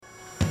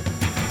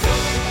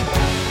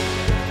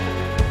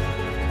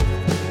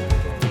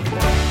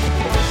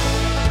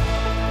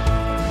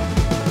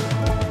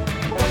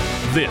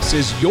This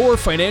is your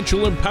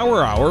Financial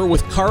Empower Hour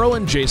with Carl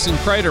and Jason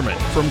Kreiderman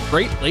from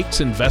Great Lakes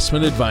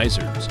Investment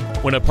Advisors.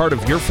 When a part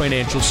of your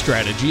financial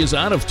strategy is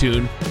out of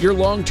tune, your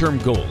long-term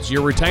goals,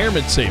 your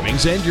retirement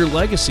savings, and your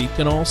legacy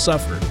can all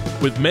suffer.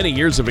 With many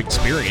years of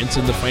experience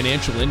in the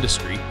financial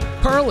industry,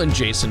 Carl and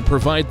Jason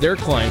provide their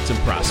clients and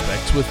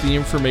prospects with the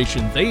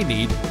information they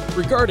need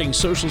regarding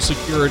Social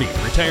Security,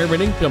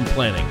 retirement income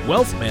planning,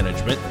 wealth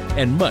management,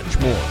 and much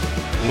more.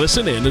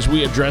 Listen in as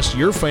we address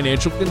your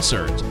financial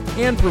concerns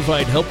and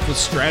provide helpful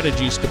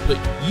strategies to put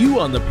you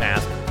on the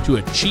path to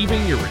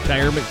achieving your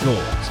retirement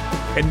goals.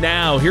 And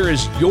now, here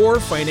is your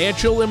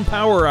Financial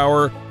Empower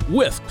Hour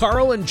with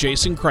Carl and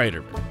Jason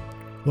Kreiderman.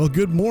 Well,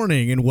 good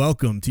morning and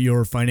welcome to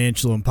your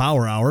Financial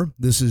Empower Hour.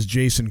 This is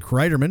Jason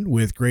Kreiderman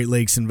with Great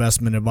Lakes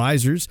Investment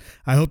Advisors.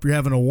 I hope you're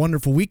having a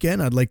wonderful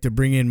weekend. I'd like to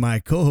bring in my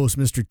co-host,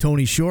 Mr.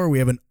 Tony Shore. We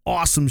have an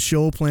awesome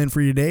show planned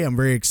for you today. I'm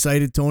very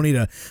excited, Tony,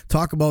 to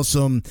talk about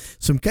some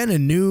kind of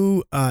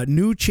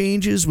new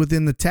changes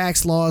within the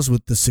tax laws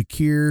with the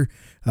Secure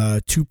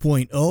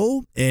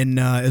 2.0, and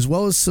as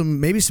well as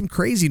some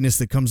craziness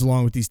that comes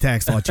along with these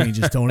tax law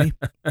changes, Tony.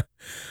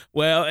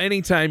 Well,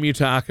 anytime you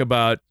talk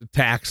about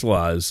tax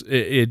laws,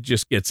 it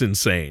just gets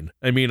insane.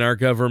 I mean, our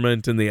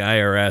government and the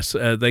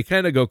IRS, they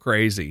kind of go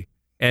crazy.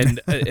 And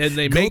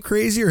they go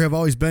crazy or have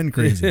always been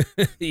crazy.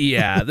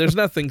 Yeah, there's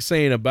nothing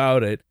sane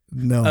about it.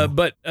 No.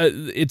 But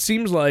it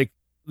seems like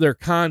they're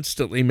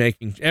constantly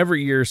making,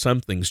 every year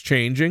something's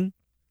changing,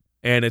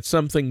 and it's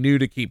something new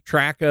to keep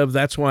track of.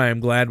 That's why I'm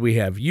glad we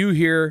have you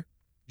here,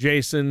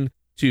 Jason,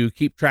 to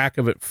keep track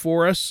of it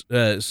for us,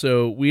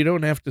 so we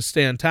don't have to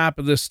stay on top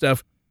of this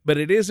stuff. But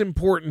it is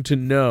important to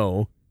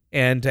know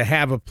and to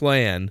have a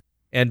plan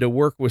and to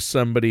work with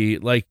somebody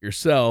like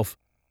yourself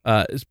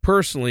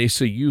personally,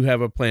 so you have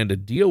a plan to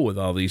deal with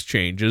all these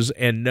changes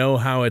and know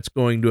how it's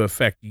going to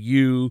affect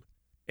you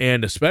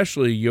and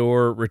especially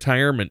your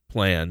retirement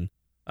plan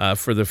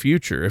for the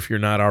future if you're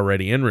not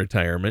already in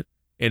retirement.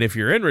 And if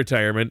you're in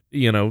retirement,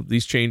 you know,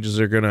 these changes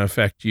are going to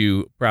affect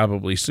you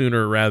probably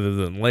sooner rather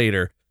than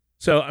later.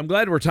 So I'm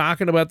glad we're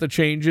talking about the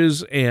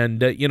changes.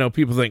 And,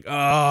 people think,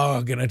 oh,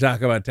 I'm going to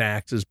talk about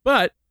taxes.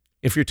 But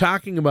if you're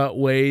talking about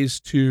ways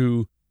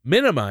to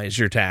minimize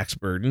your tax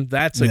burden,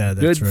 that's a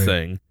good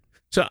thing.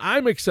 So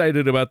I'm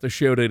excited about the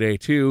show today,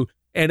 too.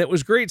 And it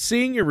was great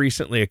seeing you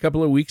recently. A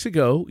couple of weeks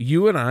ago,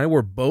 you and I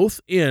were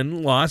both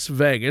in Las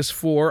Vegas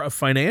for a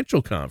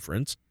financial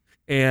conference.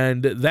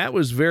 And that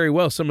was very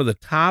well. Some of the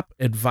top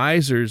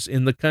advisors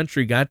in the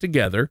country got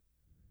together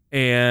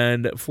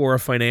and for a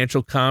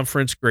financial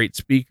conference, great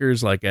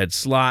speakers like Ed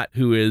Slott,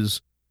 we're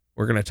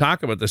going to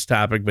talk about this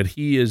topic, but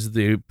he is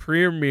the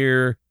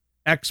premier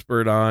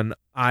expert on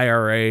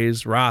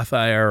IRAs, Roth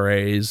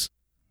IRAs,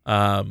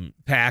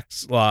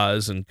 tax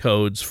laws and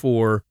codes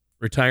for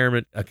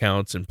retirement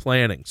accounts and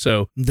planning.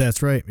 So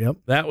that's right. Yep.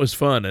 That was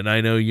fun. And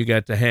I know you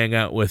got to hang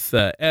out with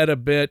Ed a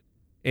bit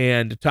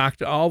and talk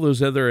to all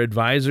those other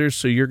advisors.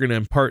 So you're going to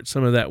impart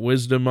some of that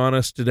wisdom on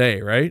us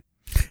today, right?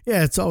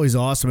 Yeah, it's always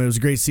awesome. It was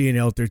great seeing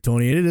you out there,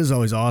 Tony. And it is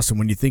always awesome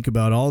when you think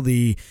about all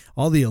the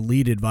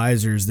elite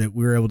advisors that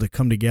we were able to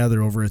come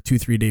together over a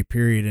 2-3 day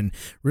period and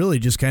really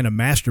just kind of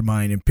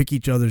mastermind and pick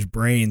each other's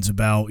brains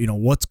about,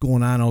 what's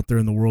going on out there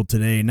in the world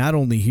today, not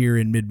only here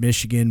in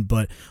mid-Michigan,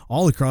 but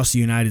all across the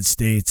United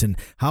States, and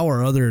how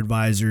are other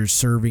advisors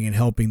serving and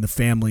helping the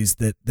families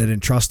that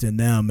entrust in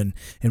them,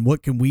 and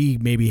what can we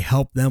maybe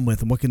help them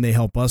with, and what can they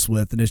help us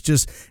with. And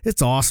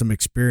it's awesome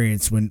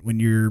experience when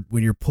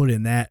you're put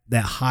in that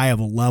high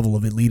of a level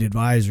of elite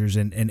advisors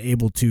and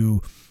able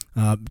to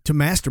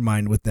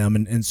mastermind with them.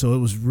 And so it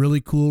was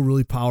really cool,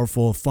 really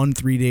powerful, fun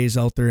 3 days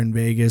out there in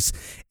Vegas.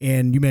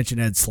 And you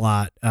mentioned Ed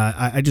Slott.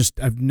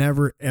 I've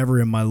never, ever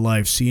in my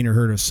life seen or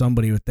heard of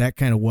somebody with that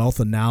kind of wealth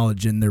of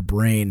knowledge in their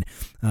brain,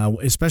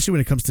 especially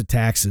when it comes to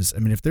taxes. I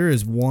mean, if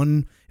there's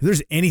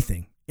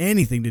anything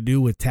to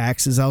do with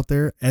taxes out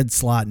there, Ed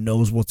Slott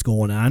knows what's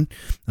going on.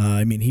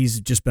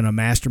 He's just been a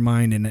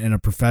mastermind and a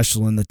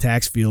professional in the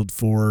tax field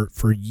for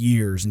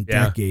years and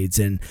decades.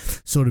 And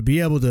so to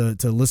be able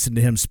to listen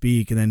to him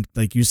speak and then,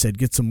 like you said,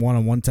 get some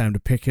one-on-one time to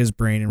pick his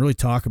brain and really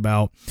talk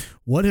about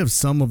what have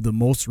some of the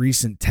most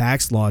recent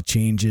tax law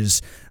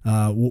changes,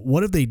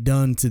 what have they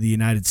done to the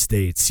United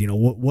States?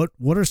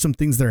 What are some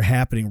things that are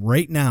happening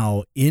right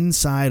now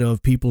inside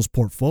of people's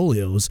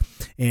portfolios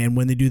and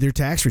when they do their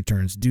tax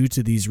returns due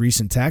to these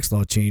recent tax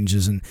law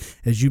changes. And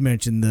as you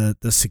mentioned,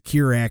 the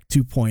Secure Act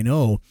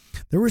 2.0,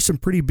 there were some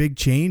pretty big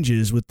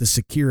changes with the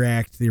Secure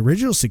Act, the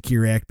original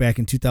Secure Act back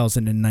in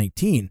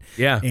 2019.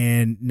 Yeah.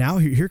 And now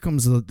here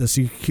comes the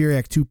Secure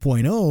Act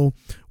 2.0,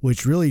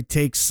 which really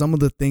takes some of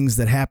the things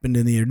that happened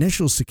in the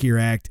initial Secure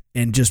Act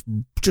and just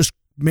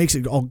makes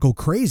it all go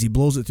crazy,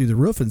 blows it through the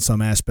roof in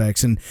some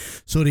aspects. And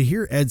so to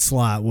hear Ed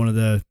Slott, one of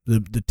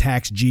the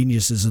tax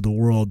geniuses of the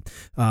world,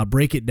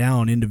 break it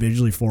down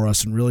individually for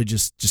us and really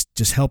just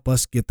help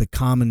us get the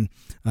common,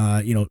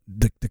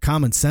 the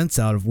common sense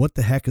out of what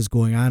the heck is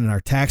going on in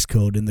our tax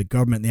code and the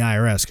government and the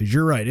IRS. Because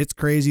you're right, it's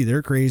crazy,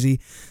 they're crazy,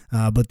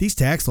 but these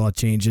tax law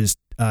changes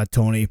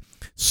Tony,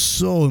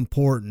 so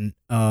important,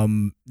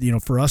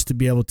 for us to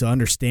be able to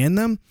understand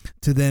them,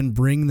 to then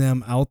bring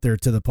them out there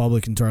to the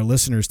public and to our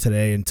listeners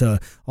today and to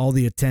all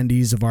the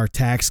attendees of our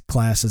tax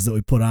classes that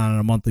we put on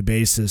a monthly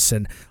basis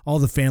and all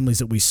the families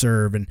that we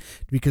serve. And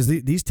because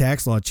these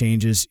tax law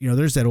changes,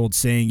 there's that old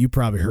saying, you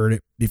probably heard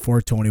it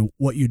before, Tony,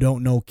 what you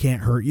don't know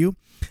can't hurt you.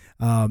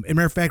 As a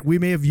matter of fact, we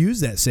may have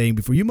used that saying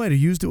before. You might have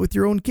used it with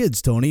your own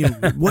kids, Tony.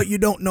 What you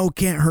don't know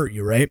can't hurt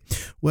you, right?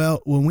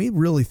 Well, when we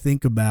really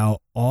think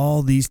about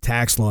all these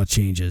tax law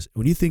changes,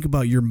 when you think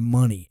about your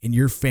money and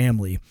your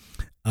family,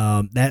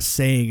 that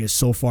saying is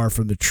so far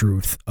from the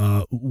truth.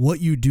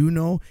 What you do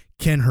know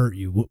can hurt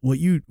you. What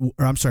you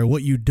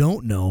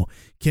don't know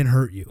can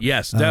hurt you.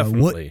 Yes,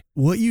 definitely.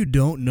 What you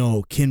don't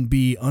know can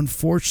be,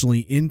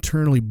 unfortunately,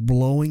 internally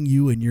blowing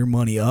you and your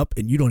money up,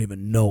 and you don't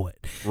even know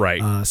it.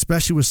 Right.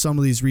 Especially with some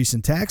of these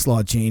recent tax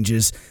law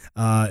changes,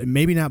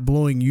 maybe not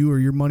blowing you or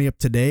your money up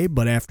today,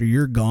 but after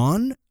you're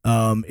gone,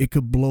 it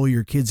could blow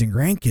your kids and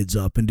grandkids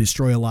up and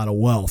destroy a lot of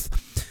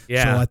wealth.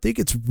 Yeah. So I think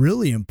it's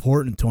really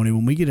important, Tony,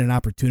 when we get an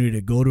opportunity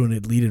to go to an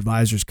Elite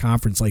Advisors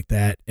conference like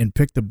that and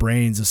pick the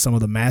brains of some of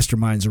the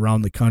masterminds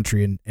around the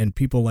country and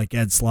people like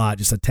Ed Slott,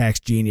 just a tax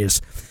genius,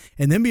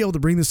 and then be able to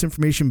bring this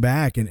information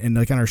back and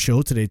like on our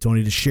show today,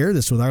 Tony, to share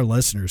this with our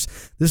listeners.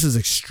 This is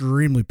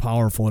extremely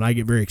powerful, and I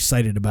get very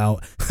excited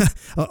about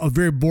a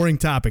very boring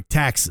topic,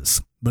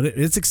 taxes, but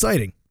it's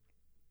exciting.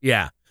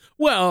 Yeah.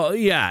 Well,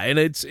 yeah, and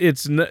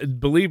it's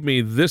believe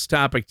me, this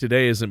topic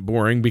today isn't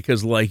boring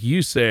because, like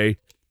you say,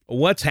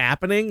 what's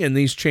happening and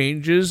these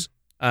changes,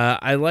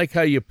 I like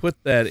how you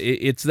put that.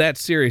 It's that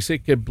serious. It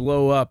could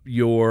blow up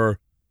your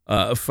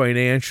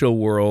financial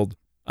world,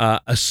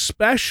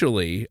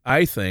 especially,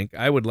 I think,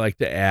 I would like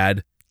to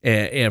add,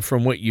 and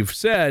from what you've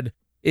said,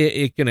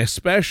 it can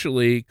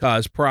especially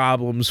cause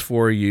problems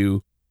for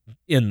you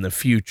in the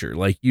future.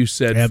 Like you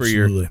said,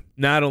 Absolutely.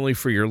 Not only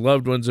for your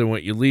loved ones and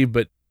what you leave,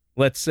 but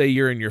let's say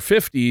you're in your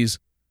 50s,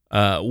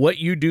 what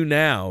you do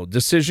now,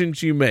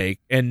 decisions you make,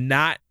 and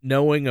not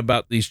knowing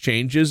about these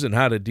changes and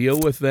how to deal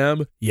with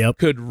them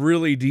could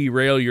really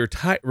derail your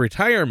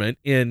retirement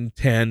in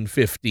 10,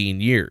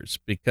 15 years.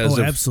 Because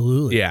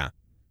absolutely. Yeah.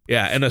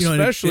 Yeah, and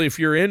especially if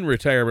you're in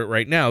retirement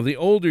right now, the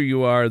older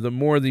you are, the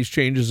more these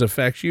changes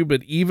affect you.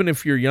 But even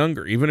if you're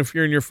younger, even if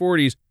you're in your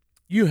 40s,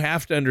 you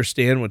have to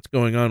understand what's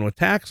going on with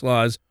tax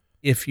laws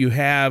if you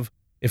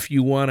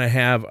want to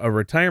have a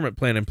retirement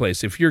plan in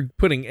place. If you're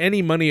putting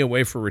any money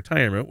away for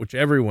retirement, which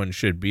everyone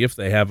should be if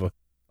they have a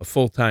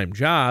full-time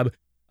job,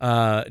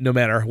 no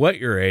matter what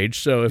your age.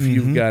 So if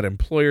you've got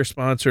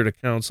employer-sponsored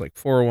accounts like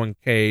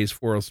 401ks,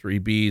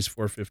 403bs,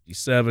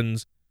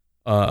 457s,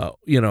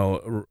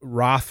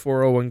 Roth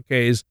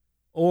 401ks,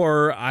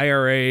 or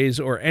IRAs,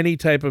 or any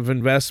type of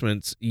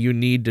investments, you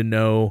need to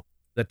know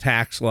the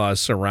tax laws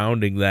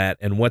surrounding that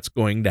and what's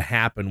going to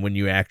happen when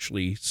you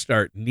actually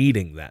start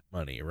needing that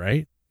money,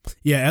 right?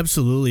 Yeah,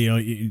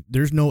 absolutely.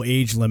 There's no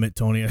age limit,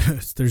 Tony.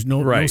 There's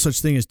no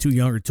such thing as too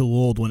young or too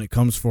old when it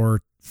comes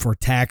for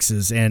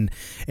taxes and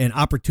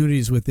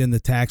opportunities within the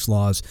tax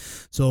laws.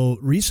 So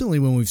recently,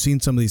 when we've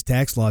seen some of these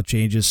tax law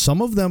changes,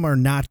 some of them are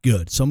not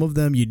good. Some of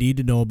them you need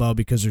to know about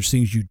because there's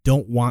things you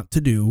don't want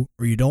to do,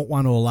 or you don't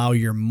want to allow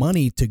your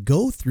money to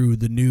go through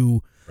the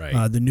new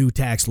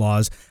tax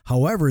laws.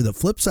 However, the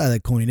flip side of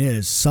that coin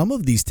is some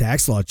of these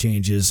tax law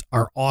changes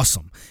are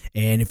awesome.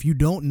 And if you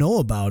don't know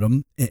about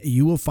them,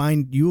 you will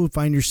find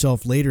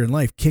yourself later in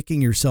life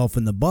kicking yourself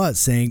in the butt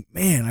saying,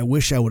 man, I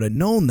wish I would have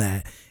known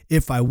that.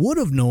 If I would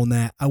have known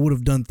that, I would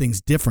have done things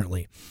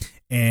differently.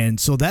 And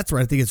so that's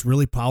where I think it's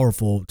really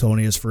powerful,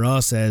 Tony, is for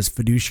us as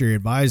fiduciary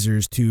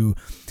advisors to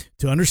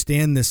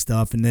understand this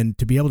stuff and then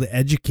to be able to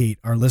educate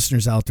our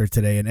listeners out there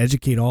today and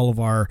educate all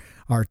of our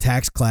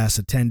tax class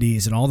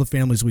attendees and all the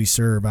families we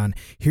serve on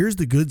here's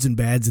the goods and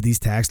bads of these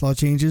tax law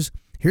changes.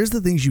 Here's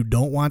the things you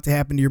don't want to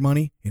happen to your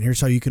money, and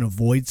here's how you can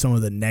avoid some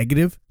of the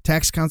negative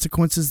tax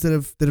consequences that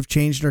have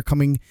changed and are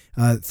coming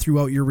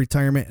throughout your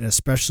retirement, and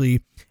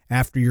especially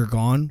after you're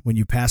gone when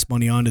you pass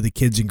money on to the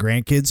kids and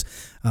grandkids.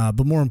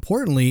 But more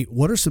importantly,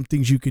 what are some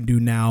things you can do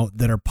now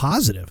that are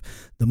positive?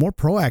 The more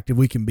proactive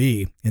we can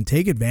be and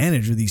take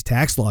advantage of these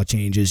tax law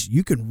changes,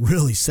 you can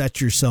really set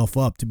yourself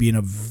up to be in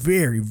a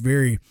very,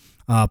 very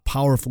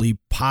powerfully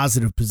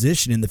positive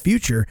position in the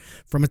future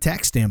from a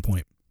tax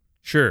standpoint.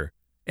 Sure.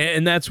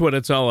 And that's what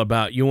it's all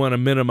about. You want to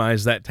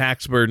minimize that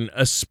tax burden,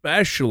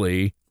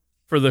 especially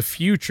for the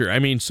future. I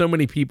mean, so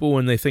many people,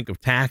 when they think of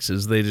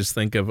taxes, they just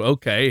think of,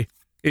 okay,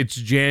 it's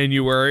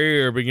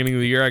January or beginning of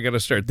the year. I got to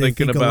start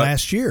thinking about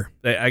last year.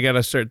 I got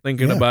to start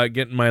thinking about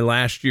getting my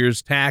last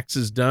year's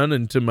taxes done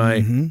into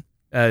my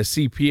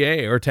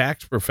CPA or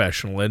tax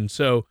professional. And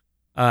so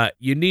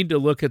you need to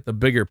look at the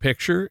bigger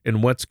picture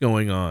and what's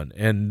going on.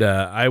 And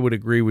I would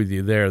agree with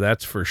you there.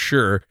 That's for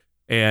sure.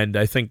 And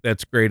I think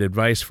that's great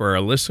advice for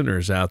our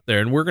listeners out there.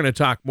 And we're going to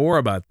talk more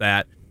about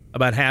that,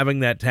 about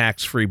having that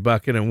tax-free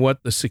bucket and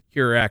what the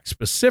Secure Act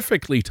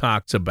specifically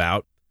talks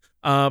about.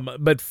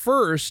 But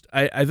first,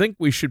 I think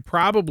we should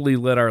probably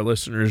let our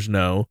listeners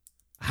know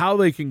how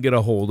they can get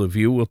a hold of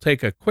you. We'll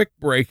take a quick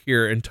break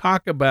here and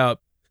talk about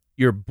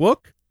your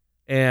book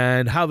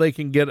and how they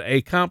can get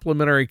a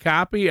complimentary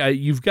copy.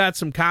 You've got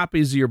some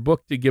copies of your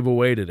book to give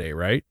away today,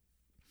 right?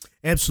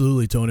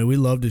 Absolutely, Tony. We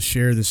love to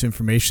share this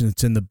information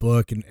that's in the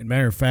book. And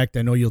matter of fact,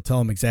 I know you'll tell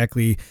them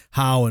exactly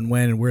how and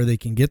when and where they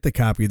can get the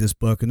copy of this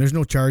book. And there's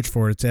no charge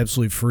for it. It's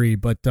absolutely free.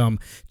 But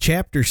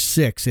chapter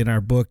 6 in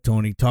our book,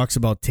 Tony, talks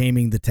about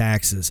taming the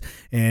taxes.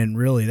 And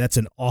really, that's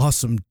an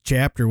awesome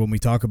chapter when we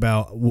talk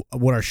about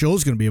what our show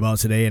is going to be about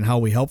today and how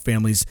we help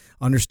families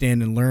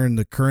understand and learn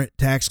the current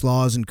tax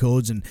laws and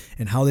codes and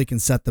how they can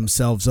set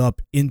themselves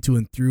up into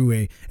and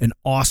through an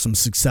awesome,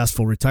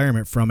 successful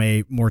retirement from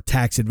a more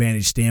tax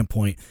advantage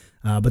standpoint.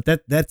 But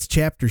that's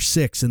chapter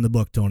 6 in the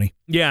book, Tony.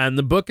 Yeah, and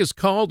the book is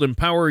called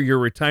Empower Your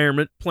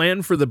Retirement,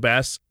 Plan for the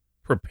Best,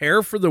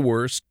 Prepare for the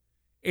Worst.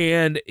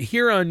 And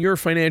here on your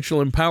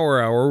Financial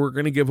Empower Hour, we're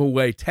going to give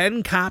away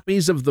 10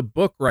 copies of the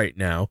book right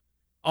now.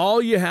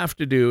 All you have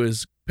to do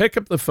is pick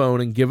up the phone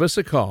and give us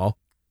a call,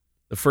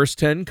 the first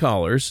 10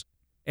 callers,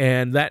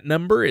 and that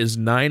number is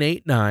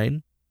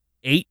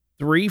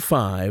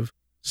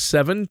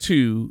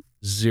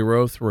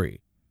 989-835-7203.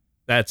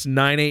 That's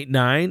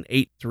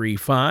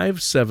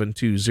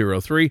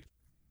 989-835-7203.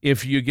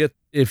 If you get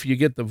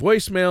the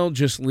voicemail,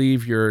 just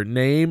leave your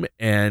name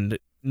and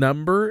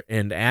number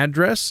and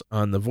address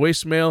on the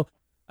voicemail.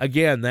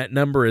 Again, that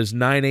number is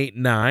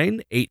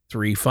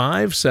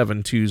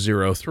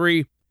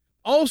 989-835-7203.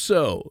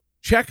 Also,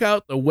 check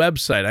out the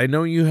website. I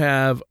know you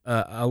have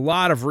a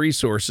lot of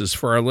resources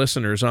for our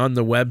listeners on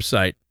the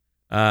website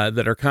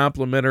that are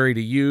complimentary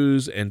to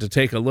use and to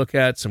take a look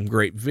at. Some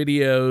great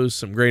videos,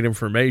 some great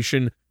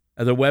information.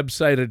 The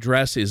website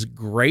address is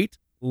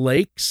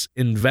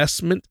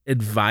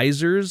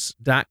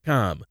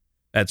GreatLakesInvestmentAdvisors.com.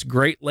 That's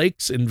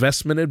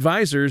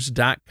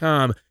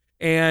GreatLakesInvestmentAdvisors.com.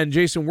 And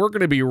Jason, we're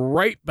going to be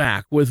right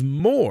back with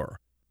more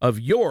of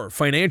your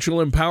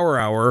Financial Empower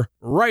Hour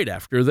right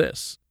after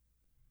this.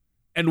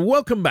 And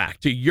welcome back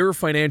to your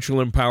Financial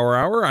Empower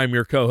Hour. I'm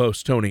your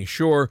co-host, Tony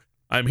Shore.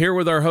 I'm here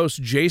with our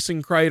host,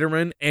 Jason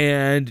Kreiderman.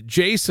 And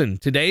Jason,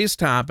 today's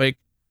topic,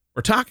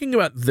 we're talking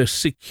about the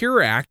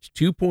Secure Act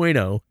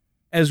 2.0,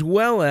 as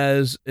well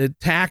as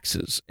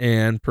taxes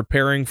and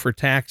preparing for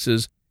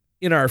taxes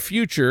in our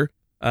future.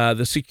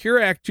 The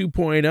Secure Act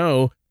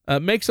 2.0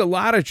 makes a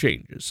lot of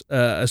changes,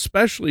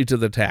 especially to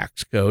the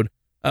tax code.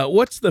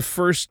 What's the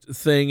first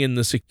thing in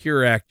the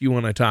Secure Act you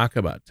want to talk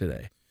about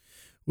today?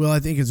 Well,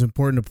 I think it's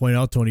important to point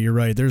out, Tony, you're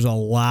right. There's a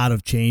lot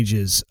of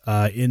changes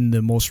in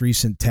the most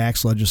recent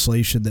tax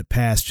legislation that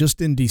passed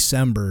just in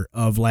December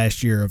of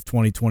last year of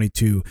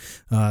 2022.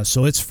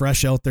 So it's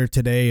fresh out there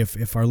today.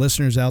 If our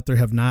listeners out there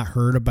have not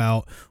heard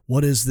about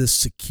what is this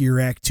Secure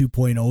Act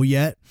 2.0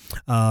 yet,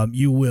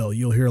 you will.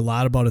 You'll hear a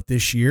lot about it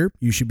this year.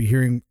 You should be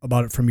hearing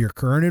about it from your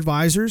current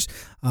advisors.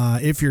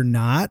 If you're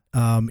not,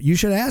 you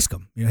should ask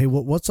them, hey,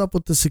 what's up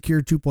with the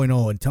Secure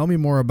 2.0? And tell me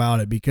more about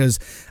it, because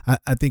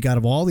I think out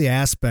of all the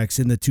aspects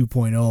in the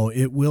 2.0,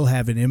 it will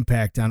have an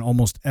impact on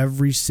almost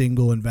every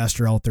single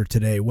investor out there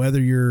today,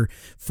 whether you're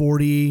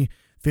 40,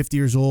 50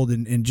 years old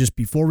and just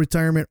before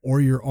retirement,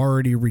 or you're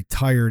already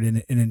retired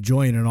and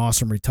enjoying an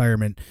awesome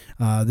retirement.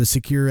 The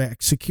Secure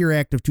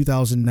Act of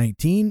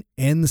 2019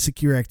 and the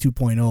Secure Act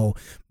 2.0,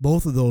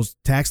 both of those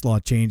tax law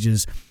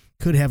changes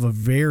could have a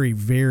very,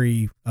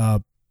 very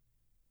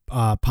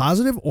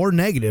positive or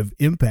negative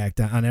impact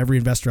on every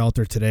investor out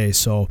there today.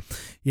 So,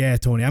 yeah,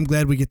 Tony, I'm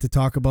glad we get to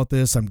talk about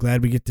this. I'm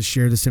glad we get to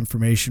share this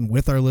information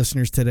with our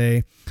listeners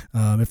today.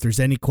 If there's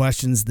any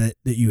questions that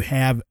you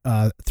have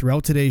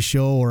throughout today's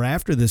show or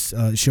after this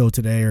show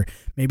today, or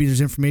maybe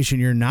there's information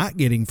you're not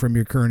getting from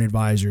your current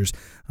advisors,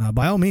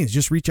 by all means,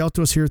 just reach out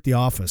to us here at the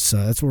office.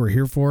 That's what we're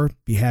here for.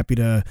 Be happy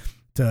to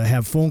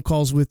have phone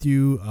calls with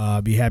you,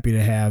 be happy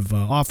to have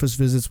office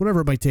visits,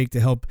 whatever it might take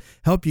to help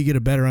you get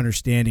a better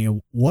understanding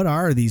of what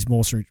are these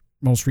most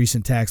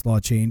recent tax law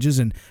changes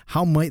and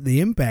how might they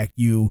impact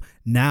you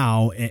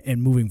now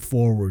and moving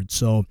forward.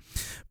 So,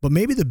 but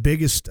maybe the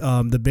biggest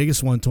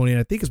one, Tony, and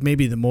I think is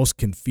maybe the most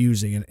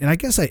confusing, and I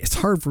guess it's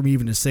hard for me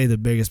even to say the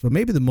biggest, but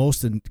maybe the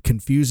most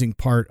confusing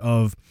part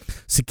of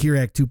Secure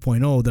Act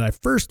 2.0 that I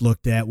first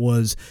looked at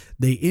was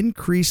they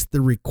increased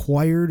the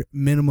required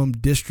minimum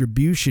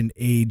distribution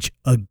age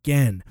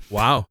again.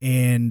 Wow.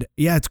 And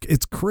yeah,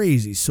 it's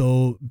crazy.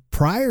 So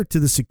prior to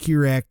the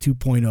Secure Act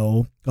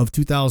 2.0 of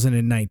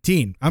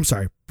 2019,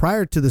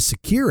 prior to the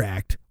Secure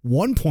Act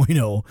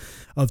 1.0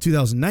 of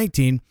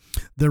 2019,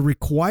 the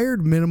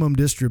required minimum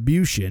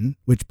distribution,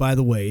 which, by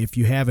the way, if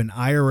you have an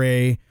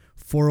IRA,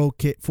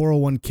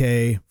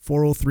 401k,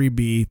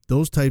 403b,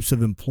 those types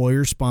of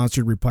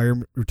employer-sponsored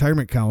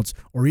retirement accounts,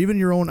 or even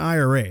your own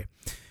IRA,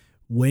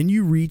 when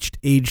you reached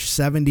age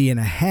 70 and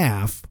a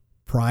half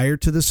prior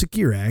to the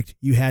Secure Act,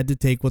 you had to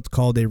take what's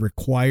called a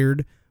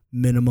required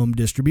minimum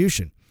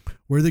distribution,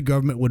 where the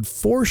government would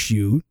force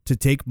you to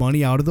take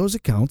money out of those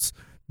accounts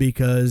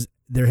because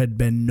there had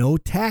been no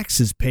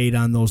taxes paid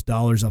on those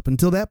dollars up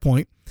until that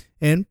point,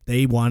 and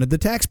they wanted the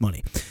tax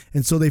money.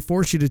 And so they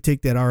forced you to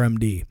take that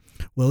RMD.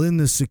 Well, in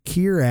the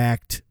Secure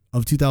Act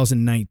of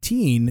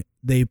 2019,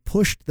 they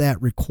pushed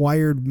that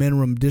required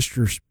minimum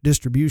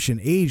distribution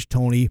age,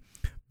 Tony,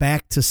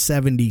 back to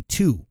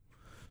 72.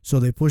 So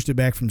they pushed it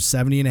back from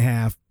 70 and a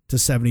half to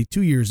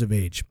 72 years of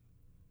age.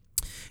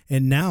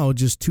 And now,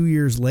 just 2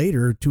 years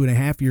later,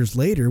 2.5 years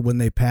later, when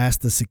they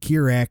passed the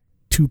Secure Act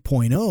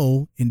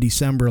 2.0 in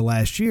December of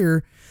last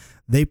year,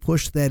 they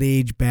pushed that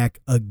age back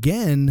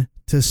again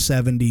to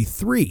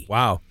 73.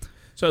 Wow.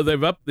 So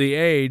they've upped the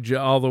age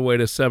all the way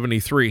to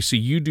 73. So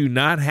you do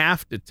not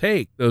have to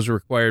take those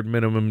required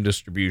minimum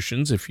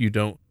distributions if you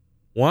don't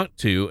want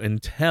to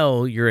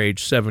until you're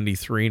age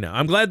 73 now.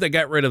 I'm glad they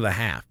got rid of the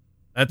half.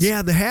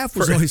 The half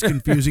was always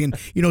confusing.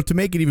 And, to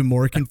make it even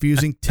more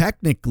confusing,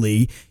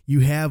 technically, you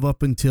have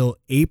up until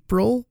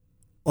April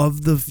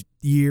of the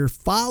year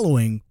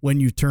following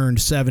when you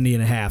turned 70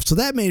 and a half. So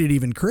that made it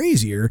even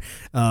crazier.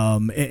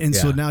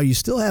 So now you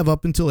still have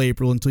up until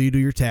April until you do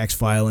your tax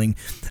filing.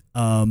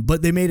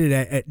 But they made it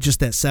at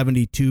just at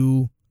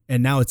 72,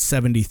 and now it's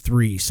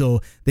 73.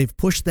 So they've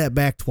pushed that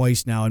back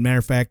twice now. And matter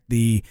of fact,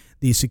 the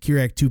Secure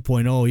Act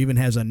 2.0 even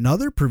has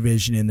another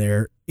provision in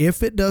there.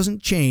 If it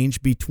doesn't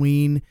change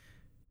between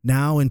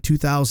now in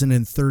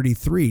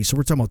 2033, so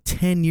we're talking about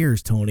 10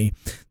 years, Tony,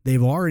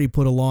 they've already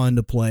put a law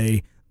into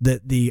play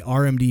that the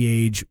RMD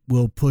age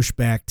will push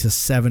back to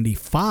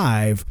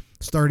 75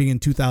 starting in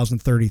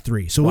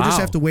 2033. So we'll just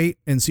have to wait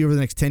and see over the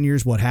next 10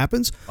 years what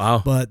happens.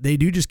 Wow. But they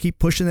do just keep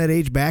pushing that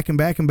age back and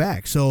back and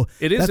back. So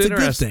it is that's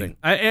interesting. A good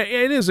thing.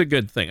 It is a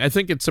good thing. I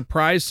think it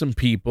surprised some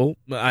people.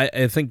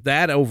 I think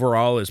that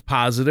overall is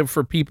positive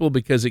for people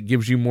because it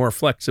gives you more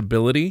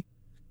flexibility.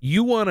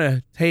 You want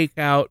to take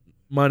out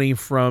money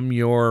from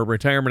your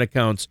retirement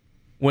accounts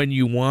when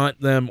you want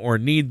them or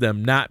need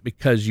them, not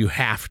because you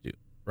have to,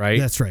 right?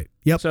 That's right.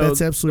 Yep, so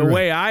that's absolutely the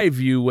right. way I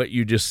view what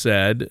you just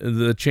said,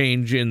 the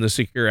change in the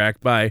Secure Act,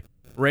 by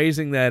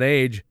raising that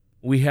age,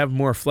 we have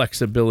more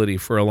flexibility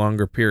for a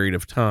longer period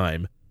of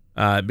time.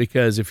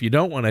 Because if you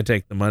don't want to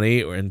take the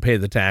money and pay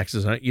the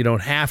taxes on it, you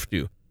don't have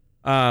to.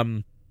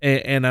 And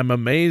I'm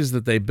amazed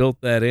that they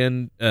built that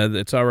in.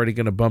 It's already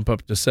going to bump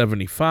up to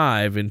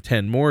 75 in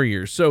 10 more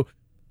years. So,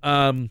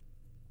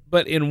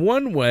 but in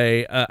one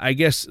way, I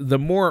guess the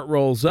more it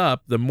rolls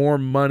up, the more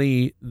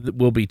money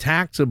will be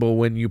taxable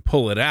when you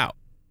pull it out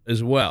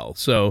as well.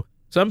 So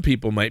some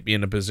people might be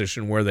in a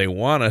position where they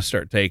want to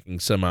start taking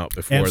some out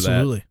before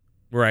that.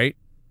 Right?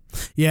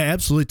 Yeah,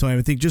 absolutely, Tony.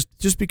 I think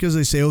just because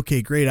they say,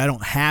 okay, great, I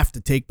don't have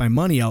to take my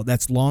money out,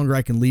 that's longer.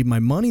 I can leave my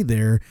money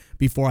there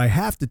before I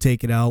have to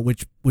take it out,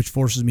 which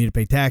forces me to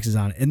pay taxes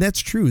on it. And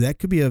that's true. That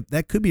could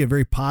be a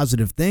very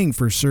positive thing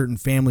for certain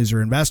families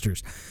or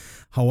investors.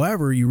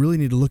 However, you really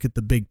need to look at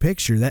the big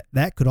picture.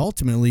 That could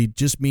ultimately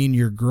just mean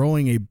you're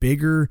growing a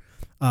bigger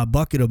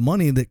bucket of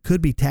money that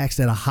could be taxed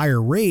at a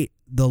higher rate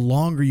the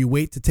longer you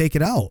wait to take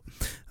it out,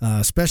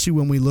 especially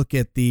when we look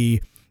at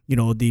the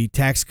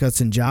Tax Cuts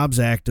and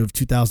Jobs Act of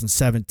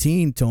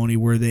 2017, Tony,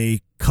 where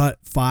they cut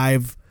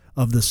 5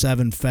 of the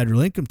 7 federal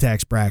income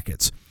tax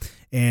brackets.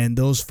 And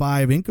those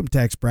 5 income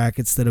tax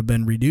brackets that have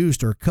been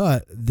reduced or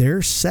cut,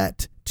 they're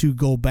set to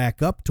go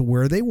back up to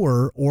where they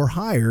were or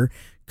higher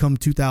come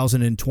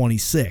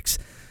 2026.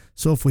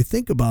 So if we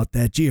think about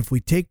that, if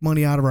we take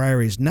money out of our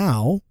IRAs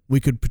now,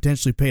 we could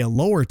potentially pay a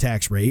lower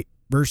tax rate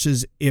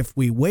versus if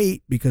we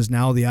wait, because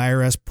now the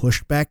IRS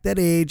pushed back that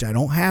age. I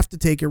don't have to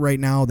take it right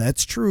now.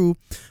 That's true.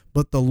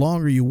 But the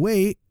longer you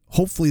wait,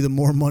 hopefully the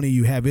more money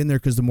you have in there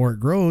because the more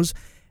it grows.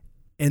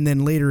 And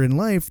then later in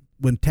life,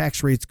 when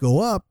tax rates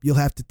go up, you'll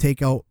have to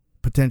take out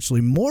potentially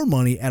more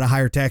money at a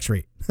higher tax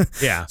rate.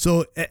 Yeah.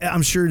 So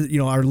I'm sure,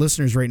 our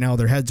listeners right now,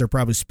 their heads are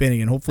probably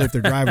spinning, and hopefully if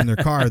they're driving their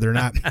car, they're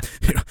not,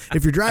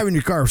 if you're driving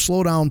your car,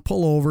 slow down,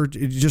 pull over,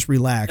 just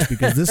relax,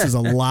 because this is a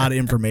lot of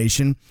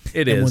information.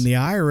 It is. And when the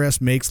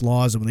IRS makes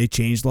laws and when they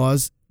change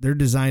laws, they're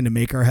designed to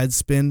make our heads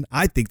spin.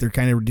 I think they're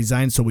kind of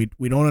designed so we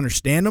don't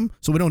understand them,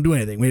 so we don't do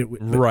anything.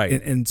 Right.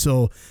 And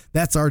so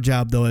that's our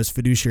job, though, as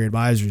fiduciary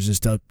advisors, is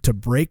to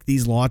break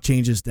these law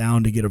changes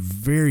down to get a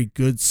very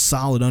good,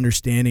 solid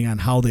understanding on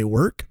how they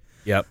work.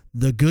 Yep.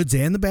 The goods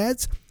and the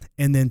bads.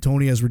 And then,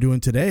 Tony, as we're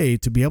doing today,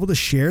 to be able to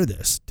share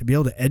this, to be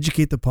able to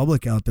educate the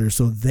public out there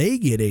so they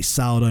get a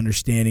solid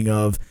understanding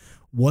of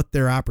what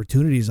their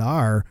opportunities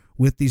are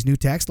with these new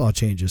tax law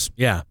changes.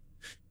 Yeah.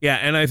 Yeah,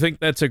 and I think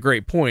that's a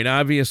great point.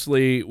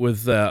 Obviously,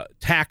 with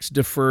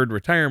tax-deferred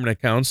retirement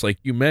accounts, like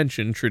you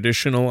mentioned,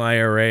 traditional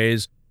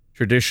IRAs,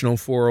 traditional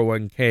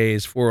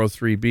 401ks,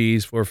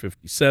 403bs,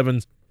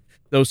 457s,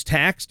 those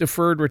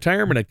tax-deferred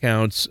retirement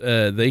accounts,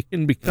 they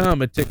can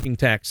become a ticking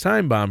tax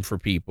time bomb for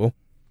people.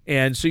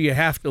 And so you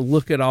have to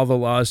look at all the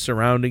laws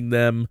surrounding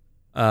them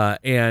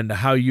and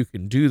how you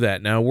can do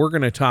that. Now, we're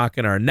going to talk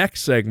in our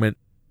next segment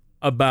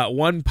about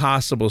one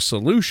possible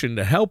solution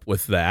to help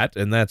with that,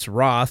 and that's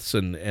Roths.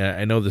 And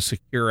I know the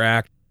Secure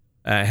Act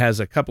has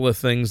a couple of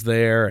things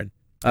there, and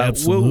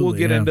we'll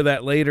get into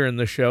that later in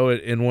the show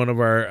in one of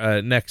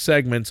our next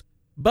segments.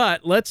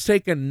 But let's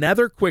take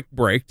another quick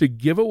break to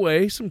give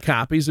away some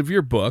copies of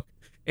your book.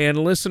 And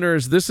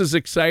listeners, this is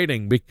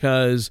exciting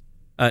because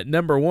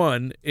number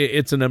one,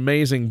 it's an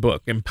amazing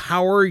book,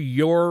 Empower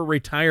Your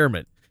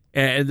Retirement.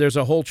 And there's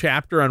a whole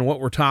chapter on what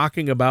we're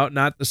talking about,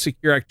 not the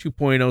Secure Act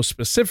 2.0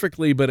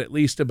 specifically, but at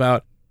least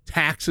about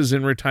taxes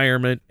in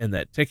retirement and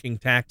that ticking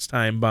tax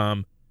time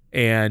bomb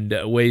and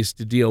ways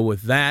to deal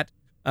with that,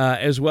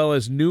 as well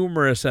as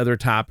numerous other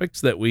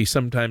topics that we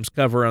sometimes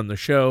cover on the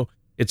show.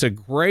 It's a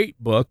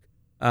great book.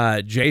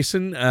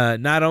 Jason,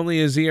 not only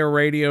is he a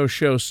radio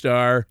show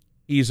star,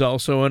 he's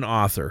also an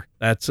author.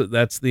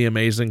 That's the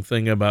amazing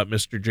thing about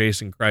Mr.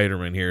 Jason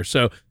Kreiderman here.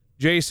 So,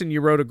 Jason,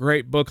 you wrote a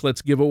great book.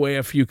 Let's give away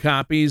a few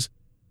copies.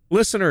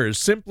 Listeners,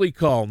 simply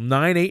call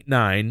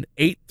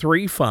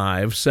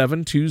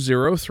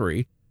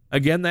 989-835-7203.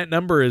 Again, that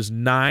number is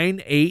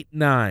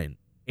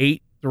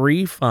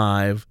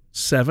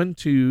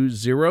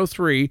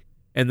 989-835-7203.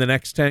 And the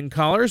next 10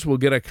 callers will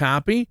get a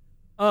copy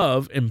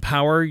of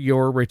Empower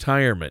Your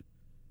Retirement.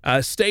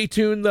 Stay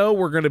tuned, though.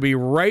 We're going to be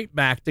right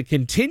back to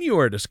continue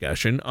our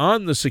discussion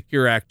on the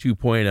Secure Act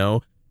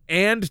 2.0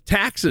 and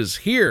taxes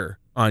here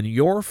on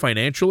your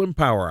Financial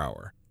Empower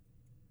Hour.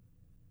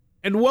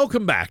 And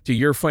welcome back to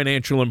your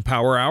Financial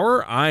Empower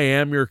Hour. I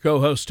am your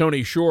co-host,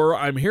 Tony Shore.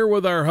 I'm here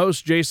with our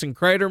host, Jason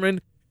Kreiderman.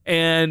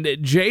 And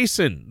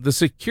Jason, the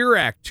Secure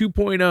Act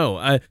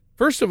 2.0.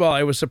 First of all,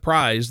 I was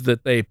surprised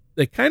that they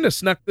kind of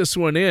snuck this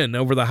one in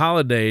over the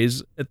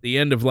holidays at the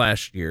end of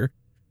last year.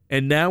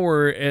 And now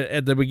we're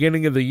at the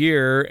beginning of the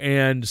year,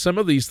 and some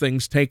of these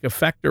things take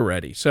effect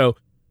already. So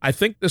I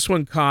think this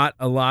one caught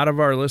a lot of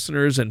our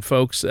listeners and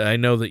folks I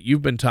know that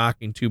you've been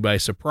talking to by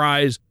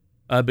surprise.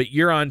 But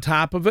you're on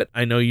top of it.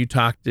 I know you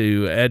talked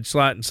to Ed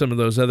Slott and some of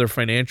those other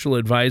financial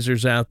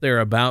advisors out there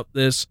about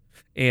this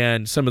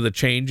and some of the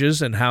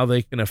changes and how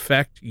they can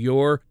affect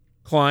your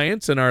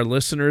clients and our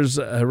listeners'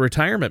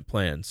 retirement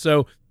plans.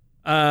 So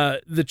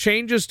the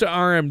changes to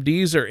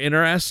RMDs are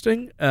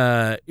interesting.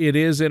 It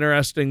is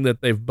interesting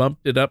that they've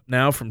bumped it up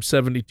now from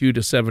 72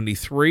 to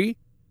 73.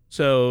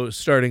 So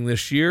starting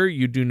this year,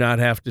 you do not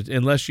have to,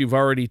 unless you've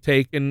already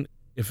taken,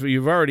 if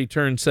you've already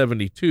turned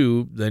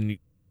 72, then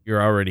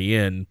you're already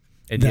in.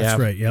 And you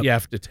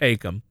have to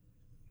take them.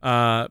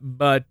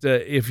 But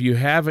if you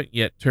haven't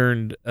yet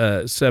turned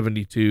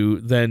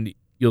 72, then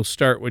you'll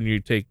start when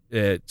you take,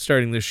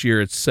 starting this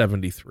year, it's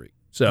 73.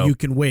 So you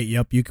can wait.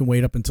 Yep. You can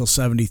wait up until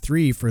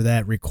 73 for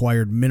that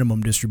required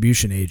minimum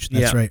distribution age.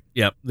 That's right.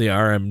 Yep. The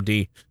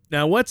RMD.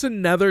 Now, what's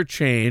another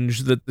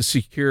change that the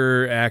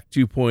Secure Act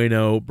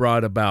 2.0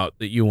 brought about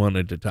that you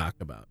wanted to talk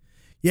about?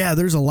 Yeah,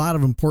 there's a lot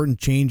of important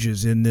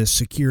changes in this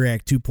Secure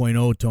Act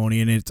 2.0,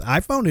 Tony, and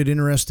I found it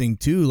interesting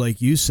too, like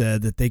you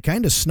said, that they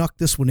kind of snuck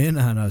this one in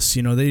on us.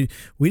 You know,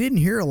 we didn't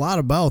hear a lot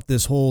about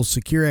this whole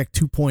Secure Act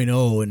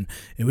 2.0, and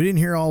we didn't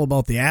hear all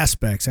about the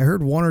aspects. I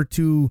heard one or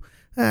two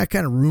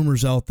kind of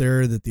rumors out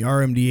there that the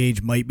RMD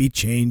age might be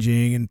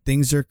changing and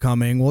things are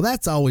coming. Well,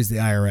 that's always the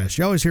IRS.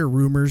 You always hear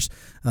rumors,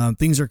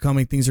 things are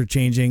coming, things are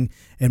changing,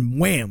 and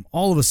wham,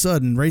 all of a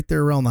sudden, right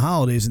there around the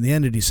holidays in the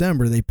end of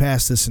December, they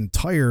passed this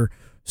entire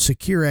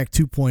Secure Act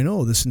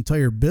 2.0, this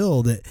entire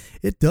bill, that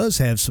it does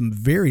have some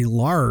very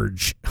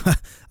large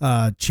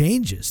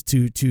changes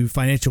to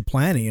financial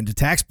planning and to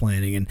tax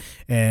planning,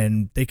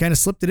 and they kind of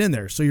slipped it in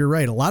there. So you're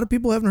right. A lot of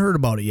people haven't heard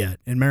about it yet.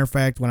 And matter of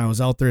fact, when I was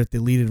out there at the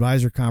Elite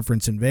Advisor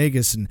Conference in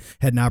Vegas and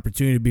had an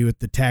opportunity to be with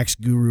the tax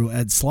guru,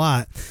 Ed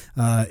Slott,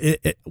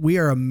 we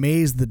are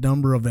amazed the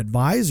number of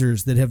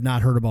advisors that have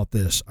not heard about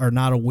this, are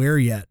not aware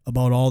yet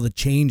about all the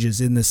changes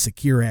in the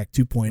Secure Act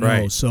 2.0.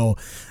 Right. So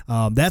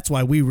that's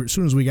why as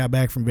soon as we got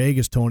back from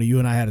Vegas, Tony, you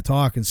and I had a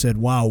talk and said,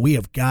 wow, we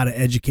have got to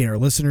educate our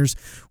listeners.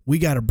 We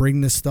got to bring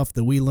this stuff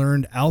that we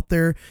learned out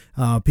there.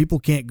 People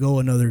can't go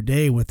another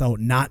day without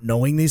not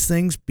knowing these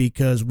things,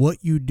 because what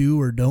you do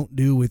or don't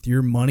do with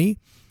your money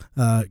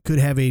could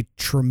have a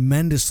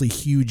tremendously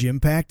huge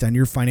impact on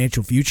your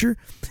financial future,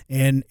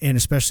 and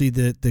especially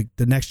the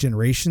next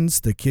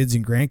generations, the kids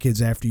and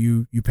grandkids after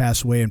you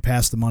pass away and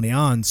pass the money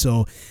on.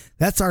 So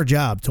that's our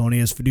job, Tony,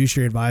 as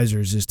fiduciary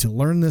advisors, is to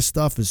learn this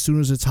stuff as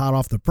soon as it's hot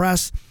off the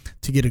press,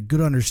 to get a good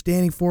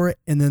understanding for it,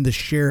 and then to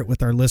share it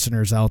with our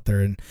listeners out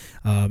there. And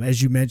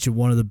as you mentioned,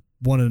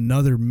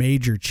 another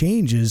major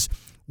changes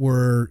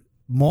were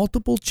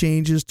multiple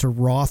changes to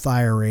Roth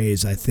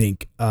IRAs, I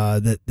think,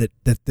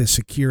 that the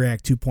Secure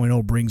Act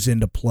 2.0 brings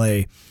into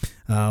play.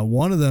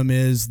 One of them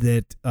is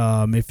that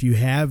if you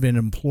have an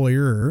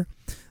employer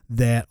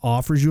that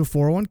offers you a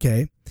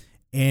 401k,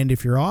 and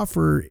if your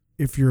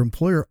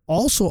employer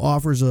also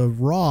offers a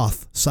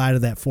Roth side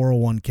of that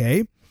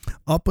 401k,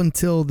 up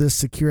until this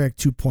Secure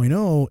Act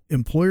 2.0,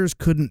 employers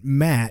couldn't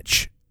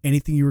match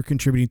anything you were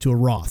contributing to a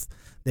Roth.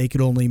 They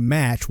could only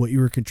match what you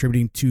were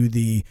contributing to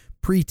the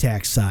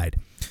pre-tax side.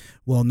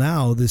 Well,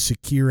 now the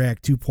Secure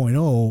Act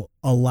 2.0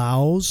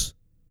 allows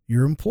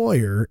your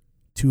employer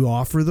to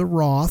offer the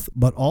Roth,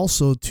 but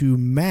also to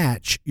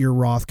match your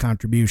Roth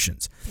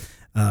contributions.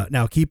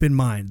 Now, keep in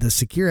mind, the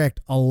Secure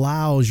Act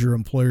allows your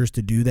employers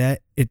to do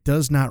that. It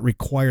does not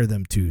require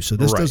them to. So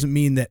this doesn't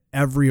mean that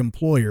every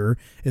employer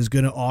is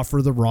going to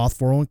offer the Roth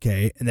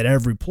 401k and that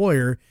every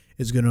employer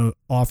is going to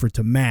offer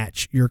to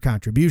match your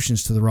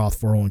contributions to the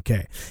Roth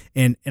 401k.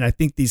 And I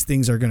think these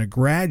things are going to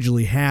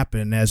gradually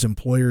happen as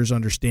employers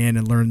understand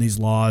and learn these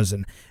laws,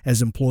 and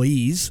as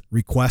employees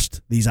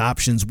request these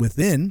options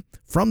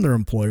from their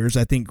employers.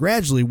 I think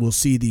gradually we'll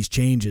see these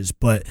changes,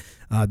 but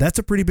That's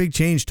a pretty big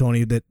change,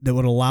 Tony, that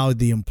would allow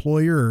the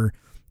employer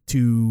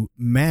to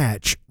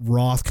match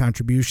Roth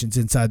contributions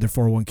inside their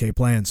 401k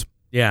plans.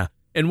 Yeah.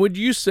 And would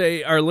you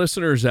say our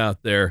listeners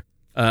out there,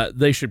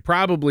 they should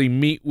probably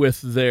meet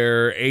with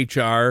their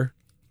HR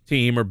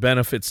team or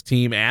benefits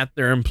team at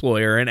their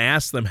employer and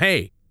ask them,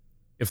 hey,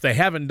 if they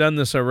haven't done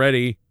this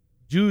already,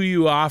 do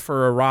you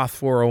offer a Roth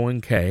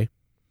 401k?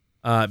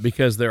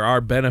 Because there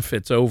are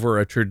benefits over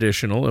a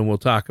traditional, and we'll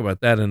talk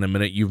about that in a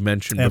minute. You've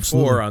mentioned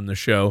before on the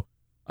show.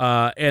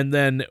 And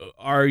then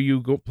are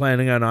you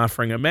planning on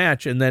offering a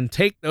match? And then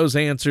take those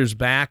answers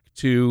back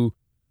to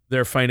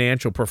their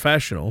financial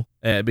professional,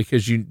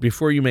 because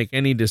before you make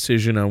any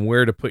decision on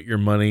where to put your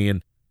money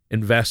and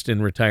invest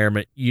in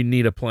retirement, you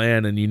need a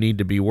plan, and you need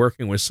to be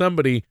working with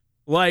somebody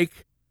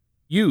like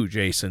you,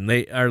 Jason.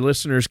 Our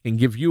listeners can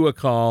give you a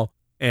call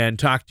and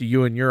talk to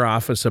you in your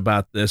office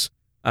about this,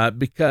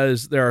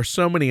 because there are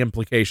so many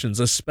implications,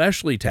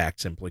 especially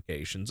tax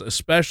implications,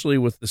 especially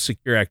with the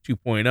Secure Act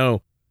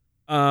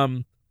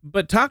 2.0.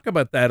 But talk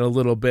about that a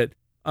little bit.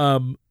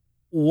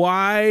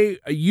 Why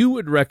you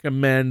would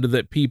recommend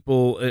that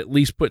people at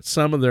least put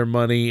some of their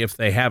money, if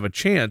they have a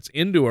chance,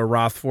 into a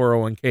Roth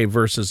 401k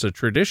versus a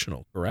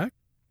traditional, correct?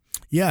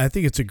 Yeah, I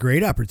think it's a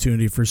great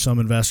opportunity for some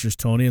investors,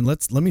 Tony. And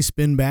let me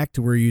spin back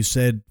to where you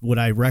said, would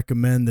I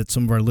recommend that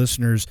some of our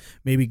listeners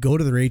maybe go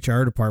to their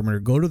HR department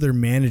or go to their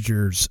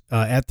managers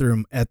at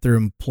their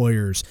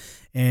employers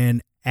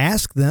and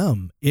ask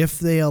them if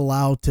they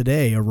allow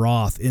today a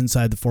Roth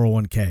inside the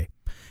 401k.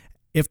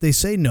 If they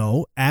say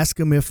no, ask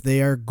them if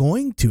they are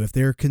going to, if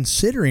they're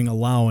considering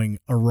allowing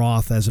a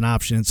Roth as an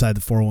option inside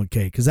the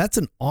 401k, because that's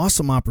an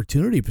awesome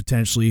opportunity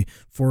potentially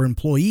for an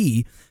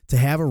employee to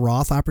have a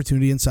Roth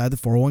opportunity inside the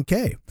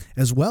 401k,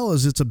 as well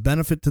as it's a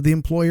benefit to the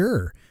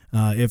employer.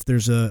 If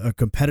there's a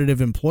competitive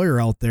employer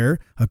out there,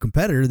 a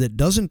competitor that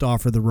doesn't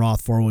offer the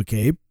Roth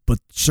 401k, but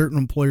certain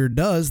employer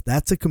does,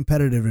 that's a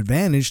competitive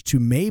advantage to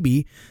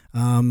maybe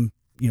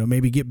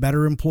maybe get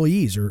better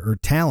employees or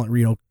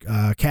talent,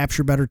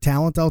 capture better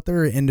talent out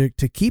there and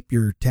to keep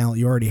your talent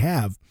you already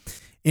have.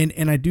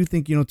 And I do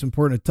think, it's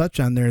important to touch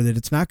on there that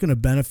it's not going to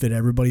benefit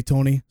everybody,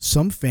 Tony.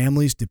 Some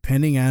families,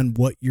 depending on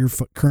what your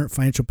current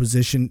financial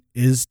position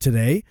is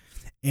today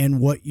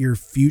and what your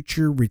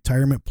future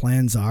retirement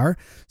plans are,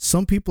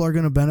 some people are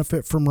going to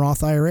benefit from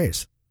Roth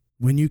IRAs.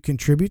 When you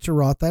contribute to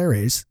Roth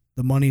IRAs,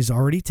 the money's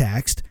already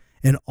taxed,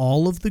 and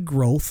all of the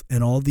growth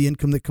and all of the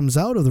income that comes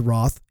out of the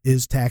Roth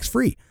is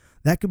tax-free.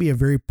 That could be a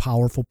very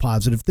powerful,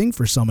 positive thing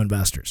for some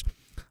investors.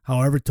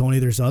 However, Tony,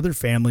 there's other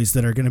families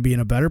that are going to be in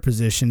a better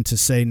position to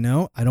say,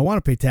 no, I don't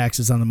want to pay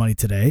taxes on the money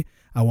today.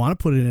 I want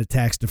to put it in a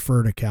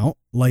tax-deferred account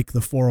like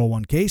the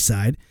 401k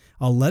side.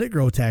 I'll let it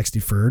grow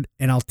tax-deferred,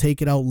 and I'll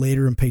take it out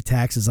later and pay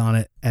taxes on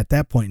it at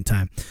that point in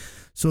time.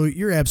 So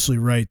you're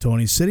absolutely right,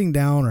 Tony. Sitting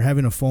down or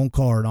having a phone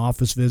call or an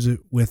office visit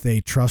with a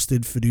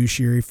trusted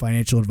fiduciary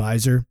financial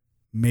advisor,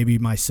 maybe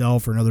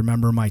myself or another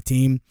member of my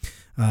team,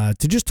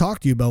 to just talk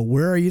to you about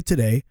where are you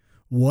today.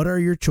 What are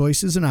your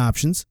choices and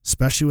options,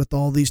 especially with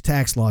all these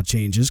tax law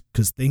changes,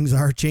 because things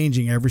are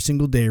changing every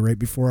single day right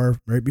before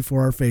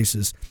our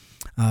faces.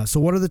 So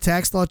what are the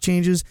tax law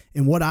changes,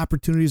 and what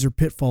opportunities or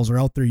pitfalls are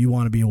out there you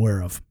want to be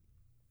aware of?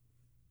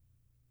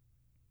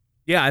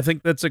 Yeah, I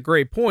think that's a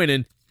great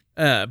point.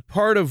 And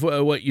part of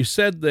what you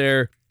said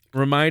there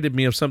reminded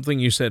me of something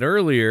you said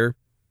earlier,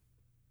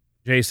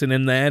 Jason,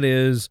 and that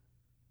is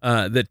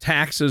that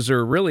taxes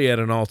are really at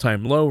an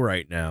all-time low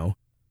right now.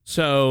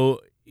 So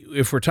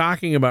if we're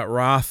talking about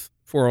Roth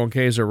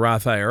 401ks or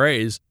Roth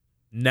IRAs,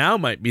 now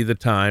might be the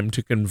time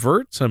to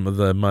convert some of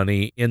the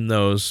money in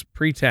those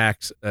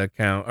pre-tax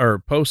account or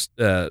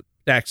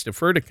post-tax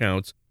deferred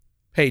accounts,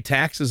 pay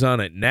taxes on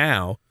it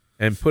now,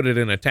 and put it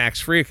in a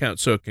tax-free account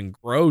so it can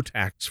grow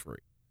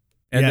tax-free.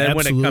 And then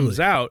absolutely. When it comes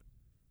out,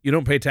 you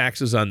don't pay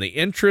taxes on the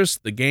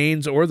interest, the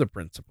gains, or the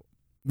principal.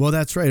 Well,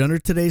 that's right. Under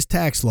today's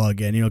tax law,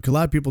 again, 'cause a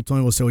lot of people,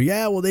 Tony, will say,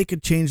 well, they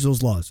could change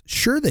those laws.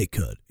 Sure, they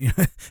could.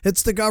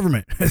 It's the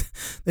government.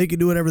 They can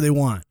do whatever they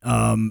want.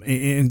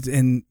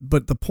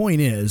 But the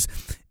point is,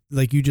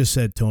 like you just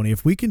said, Tony,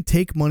 if we can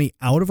take money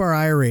out of our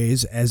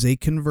IRAs as a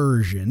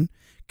conversion,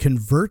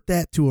 convert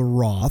that to a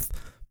Roth,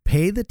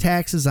 pay the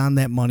taxes on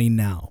that money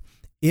now.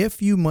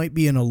 If you might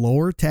be in a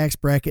lower tax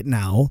bracket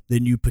now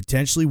than you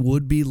potentially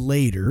would be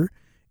later,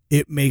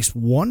 it makes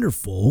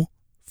wonderful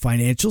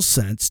financial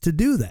sense to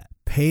do that.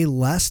 Pay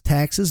less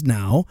taxes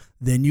now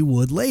than you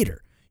would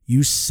later.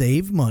 You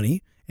save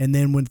money, and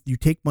then when you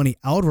take money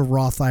out of a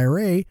Roth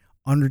IRA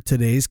under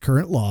today's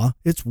current law,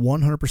 it's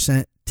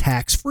 100%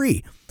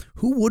 tax-free.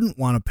 Who wouldn't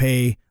want to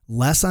pay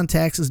less on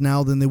taxes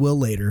now than they will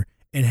later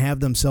and have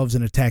themselves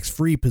in a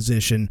tax-free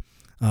position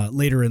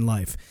later in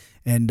life?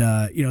 And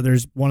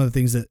there's one of the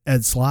things that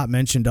Ed Slott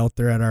mentioned out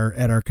there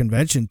at our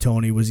convention,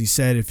 Tony, was he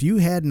said if you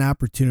had an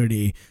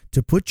opportunity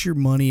to put your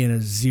money in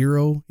a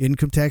zero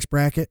income tax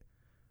bracket,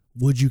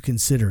 would you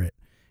consider it?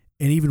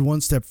 And even one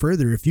step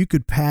further, if you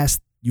could pass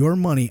your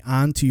money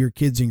on to your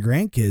kids and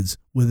grandkids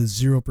with a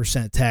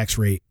 0% tax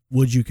rate,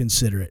 would you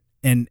consider it?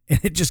 And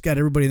it just got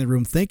everybody in the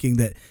room thinking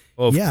that,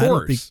 Well, of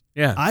course.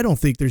 I don't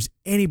think there's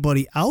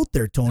anybody out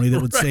there, Tony,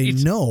 that would say,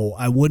 no,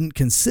 I wouldn't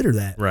consider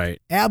that.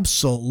 Right.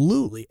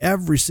 Absolutely.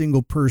 Every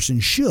single person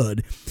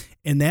should.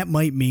 And that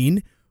might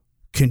mean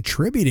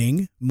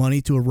contributing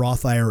money to a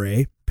Roth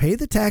IRA, pay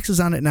the taxes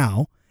on it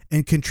now,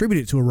 and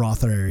contribute it to a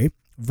Roth IRA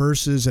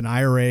versus an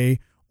IRA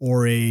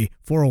or a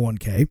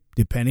 401k,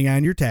 depending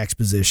on your tax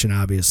position,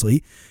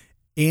 obviously,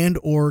 and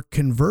or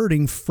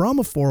converting from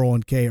a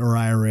 401k or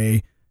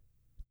IRA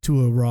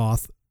to a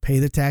Roth, pay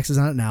the taxes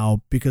on it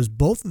now, because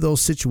both of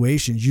those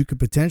situations, you could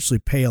potentially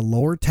pay a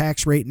lower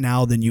tax rate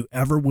now than you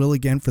ever will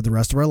again for the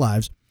rest of our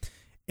lives,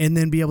 and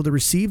then be able to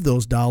receive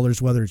those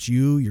dollars, whether it's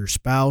you, your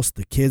spouse,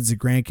 the kids, the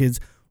grandkids,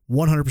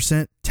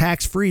 100%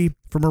 tax-free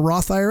from a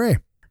Roth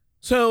IRA.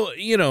 So,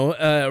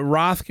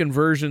 Roth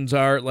conversions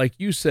are, like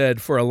you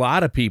said, for a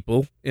lot of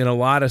people in a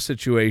lot of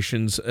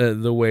situations,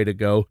 the way to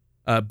go.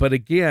 But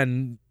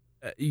again,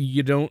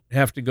 you don't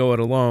have to go it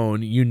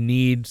alone. You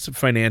need some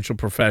financial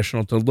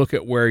professional to look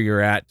at where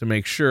you're at to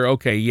make sure,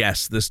 okay,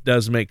 yes, this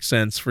does make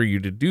sense for you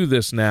to do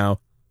this now.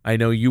 I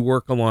know you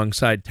work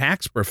alongside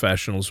tax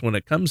professionals when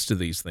it comes to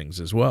these things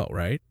as well,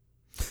 right?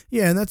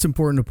 Yeah, and that's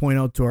important to point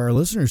out to our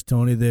listeners,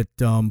 Tony,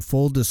 that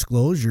full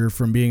disclosure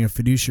from being a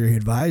fiduciary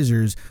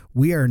advisors,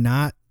 we're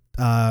not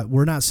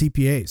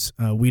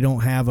CPAs. We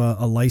don't have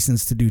a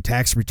license to do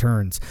tax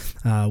returns.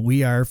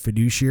 We are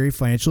fiduciary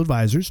financial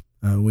advisors.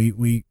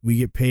 We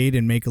get paid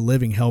and make a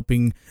living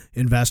helping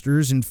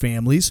investors and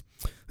families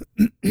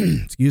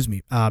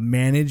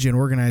manage and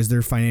organize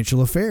their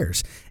financial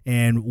affairs.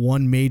 And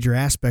one major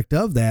aspect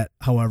of that,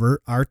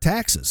 however, are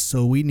taxes.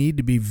 So we need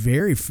to be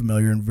very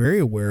familiar and very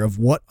aware of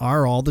what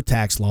are all the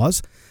tax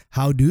laws,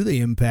 how do they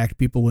impact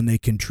people when they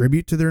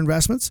contribute to their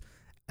investments,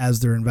 as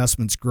their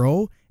investments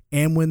grow,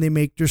 and when they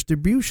make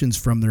distributions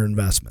from their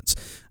investments.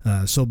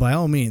 So by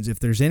all means, if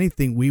there's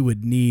anything we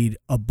would need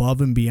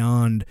above and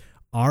beyond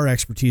our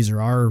expertise or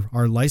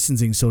our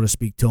licensing, so to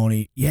speak,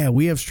 Tony,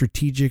 we have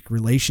strategic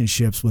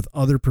relationships with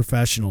other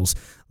professionals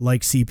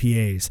like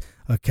CPAs,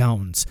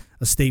 accountants,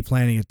 estate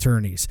planning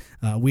attorneys.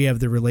 We have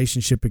the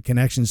relationship and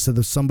connections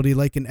to somebody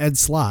like an Ed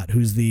Slott,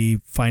 who's the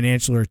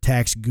financial or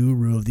tax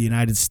guru of the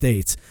United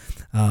States.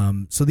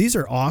 So these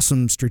are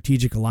awesome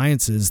strategic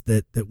alliances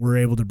that we're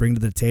able to bring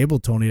to the table,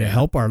 Tony, to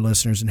help our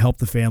listeners and help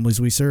the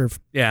families we serve.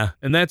 Yeah,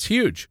 and that's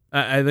huge.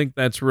 I think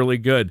that's really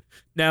good.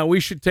 Now, we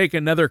should take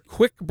another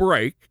quick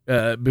break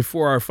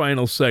before our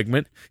final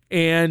segment.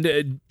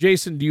 And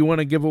Jason, do you want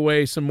to give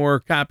away some more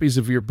copies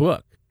of your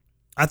book?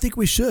 I think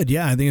we should.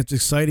 Yeah, I think it's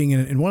exciting.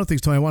 And one of the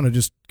things, Tony, I want to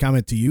just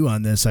comment to you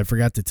on this, I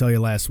forgot to tell you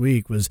last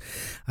week, was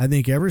I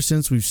think ever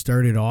since we've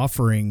started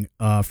offering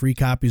free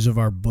copies of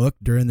our book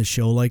during the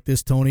show like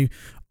this, Tony,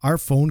 our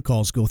phone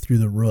calls go through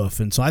the roof.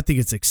 And so I think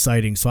it's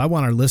exciting. So I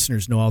want our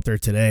listeners to know out there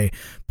today,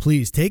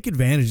 please take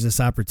advantage of this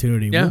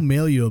opportunity. Yeah. We'll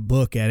mail you a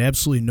book at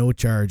absolutely no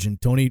charge.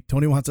 And Tony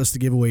wants us to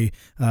give away,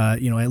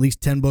 at least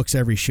 10 books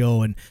every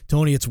show. And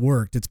Tony, it's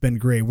worked. It's been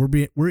great.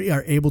 We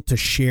are able to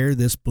share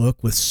this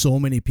book with so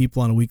many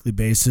people on a weekly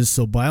basis.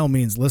 So by all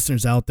means,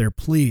 listeners out there,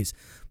 please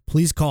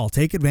call,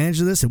 take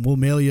advantage of this, and we'll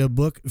mail you a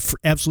book for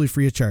absolutely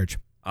free of charge.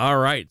 All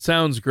right.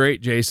 Sounds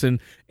great, Jason.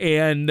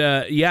 And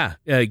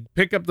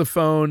pick up the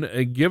phone,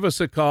 give us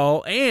a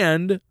call.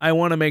 And I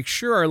want to make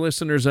sure our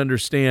listeners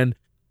understand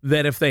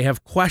that if they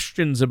have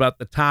questions about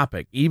the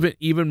topic,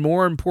 even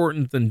more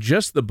important than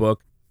just the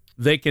book,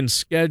 they can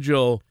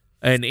schedule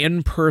an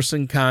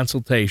in-person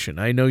consultation.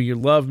 I know you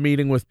love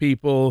meeting with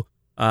people.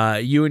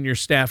 You and your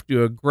staff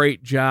do a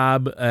great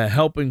job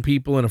helping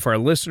people. And if our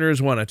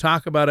listeners want to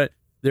talk about it,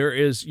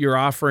 you're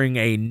offering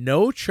a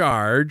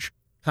no-charge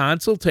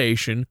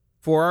consultation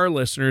for our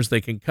listeners. They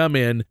can come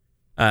in,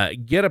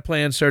 get a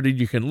plan started.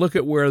 You can look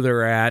at where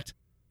they're at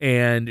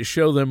and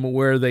show them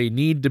where they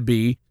need to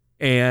be.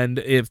 And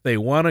if they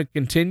want to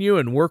continue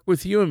and work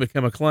with you and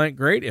become a client,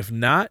 great. If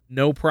not,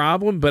 no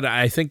problem. But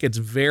I think it's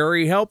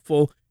very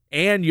helpful,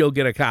 and you'll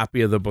get a copy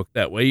of the book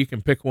that way. You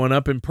can pick one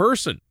up in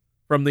person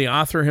from the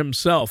author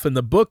himself. And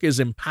the book is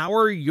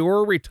Empower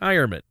Your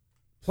Retirement.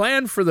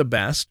 Plan for the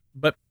best,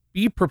 but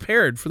be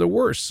prepared for the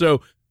worst. So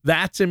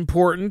that's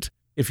important.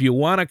 If you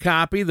want a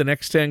copy, the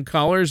next 10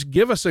 callers,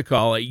 give us a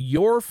call at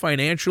Your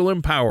Financial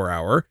Empower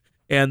Hour,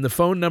 and the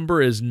phone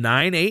number is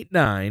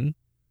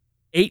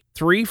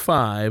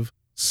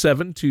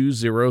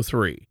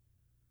 989-835-7203.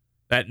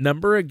 That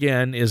number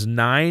again is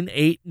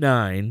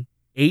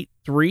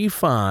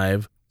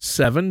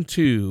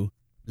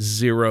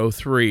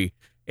 989-835-7203.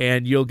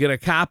 And you'll get a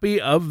copy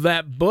of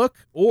that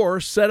book or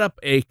set up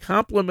a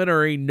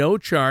complimentary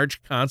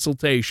no-charge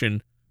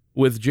consultation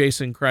with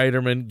Jason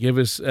Kreiderman. Give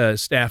his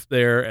staff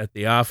there at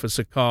the office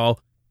a call.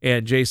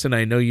 And Jason,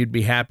 I know you'd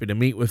be happy to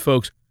meet with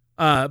folks.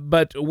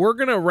 But we're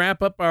going to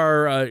wrap up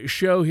our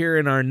show here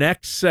in our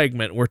next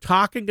segment. We're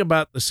talking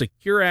about the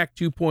Secure Act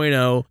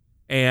 2.0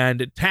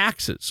 and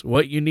taxes,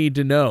 what you need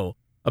to know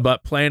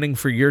about planning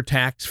for your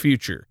tax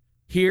future,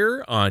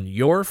 here on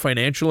Your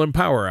Financial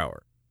Empower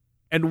Hour.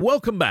 And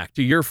welcome back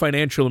to Your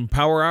Financial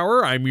Empower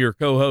Hour. I'm your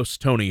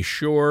co-host, Tony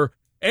Shore.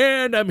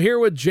 And I'm here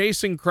with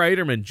Jason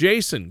Kreiderman.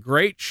 Jason,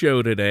 great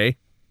show today.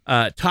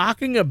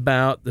 Talking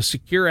about the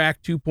Secure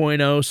Act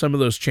 2.0, some of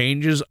those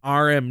changes.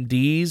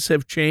 RMDs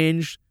have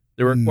changed.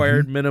 The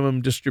required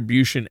minimum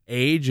distribution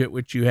age at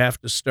which you have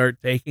to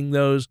start taking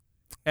those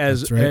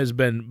has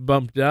been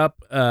bumped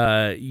up.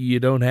 You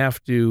don't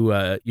have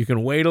to, you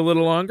can wait a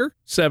little longer.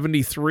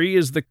 73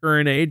 is the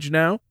current age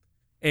now.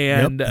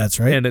 And that's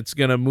right. And it's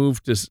going to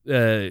move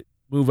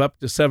up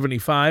to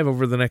 75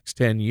 over the next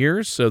 10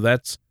 years. So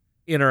that's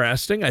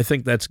interesting. I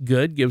think that's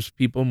good. Gives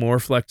people more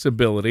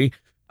flexibility.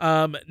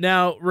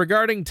 Now,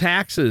 regarding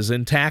taxes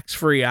and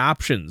tax-free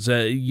options,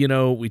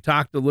 we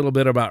talked a little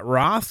bit about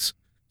Roths.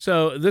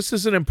 So this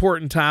is an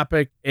important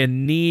topic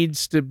and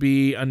needs to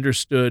be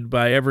understood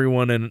by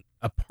everyone and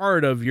a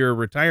part of your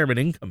retirement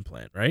income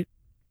plan, right?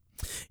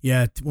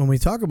 Yeah, when we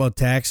talk about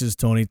taxes,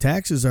 Tony,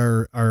 taxes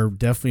are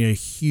definitely a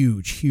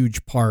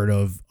huge part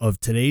of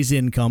today's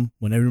income.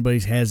 When everybody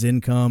has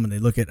income and they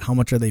look at how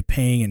much are they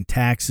paying in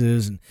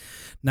taxes, and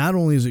not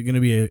only is it going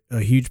to be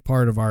a huge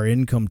part of our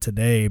income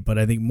today, but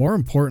I think more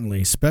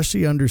importantly,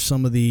 especially under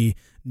some of the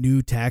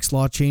new tax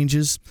law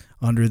changes,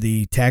 under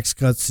the Tax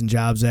Cuts and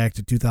Jobs Act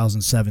of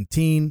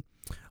 2017,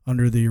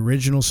 under the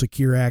original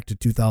Secure Act of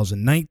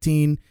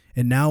 2019,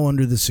 and now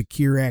under the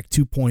Secure Act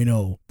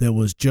 2.0 that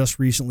was just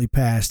recently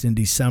passed in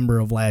December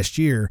of last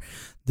year,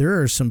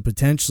 there are some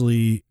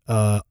potentially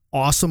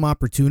awesome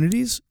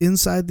opportunities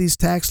inside these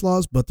tax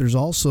laws, but there's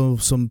also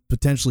some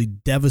potentially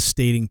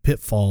devastating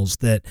pitfalls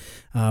that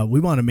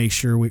we want to make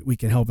sure we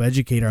can help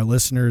educate our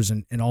listeners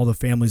and all the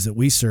families that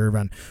we serve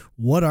on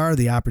what are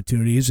the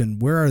opportunities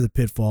and where are the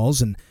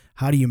pitfalls and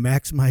how do you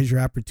maximize your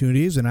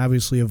opportunities and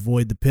obviously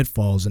avoid the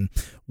pitfalls. And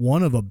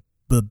one of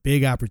the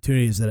big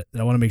opportunities that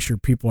I want to make sure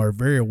people are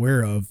very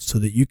aware of so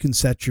that you can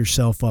set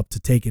yourself up to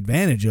take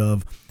advantage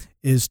of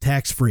is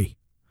tax-free.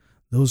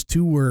 Those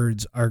two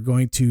words are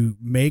going to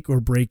make or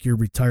break your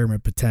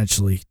retirement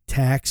potentially.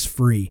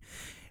 Tax-free.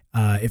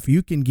 If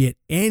you can get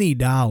any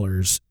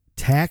dollars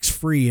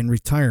tax-free in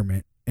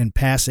retirement and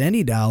pass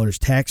any dollars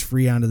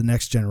tax-free onto the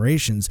next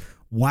generations,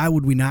 why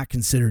would we not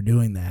consider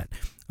doing that?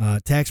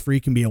 Tax-free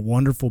can be a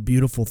wonderful,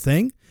 beautiful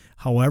thing.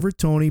 However,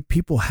 Tony,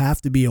 people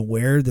have to be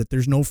aware that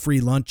there's no free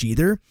lunch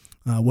either.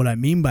 What I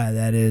mean by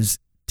that is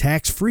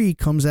tax-free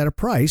comes at a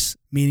price,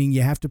 meaning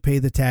you have to pay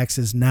the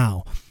taxes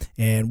now.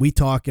 And we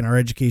talk in our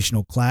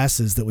educational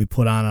classes that we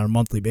put on a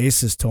monthly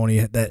basis, Tony,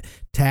 that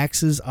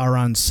taxes are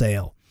on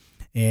sale.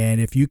 And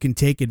if you can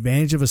take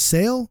advantage of a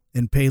sale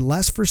and pay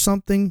less for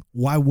something,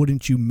 why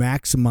wouldn't you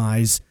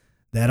maximize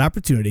that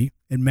opportunity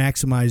and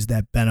maximize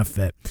that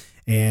benefit?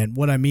 And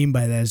what I mean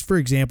by that is, for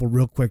example,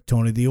 real quick,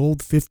 Tony, the old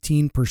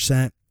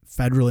 15%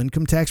 federal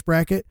income tax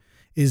bracket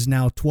is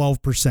now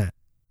 12%.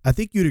 I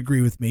think you'd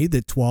agree with me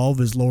that 12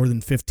 is lower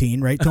than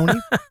 15, right, Tony?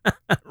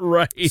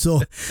 Right.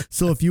 So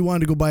if you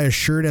wanted to go buy a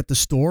shirt at the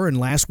store and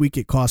last week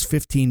it cost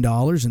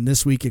 $15 and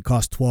this week it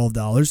cost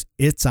 $12,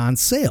 it's on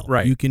sale.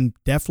 Right. You can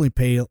definitely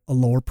pay a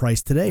lower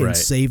price today and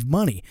save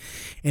money.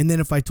 And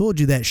then if I told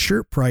you that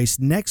shirt price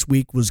next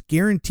week was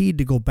guaranteed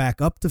to go back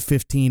up to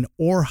 15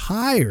 or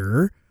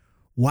higher,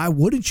 why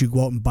wouldn't you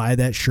go out and buy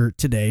that shirt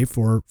today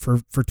for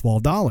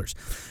 $12?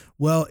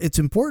 Well, it's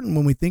important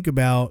when we think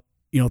about,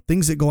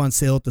 things that go on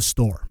sale at the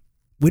store.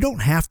 We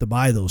don't have to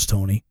buy those,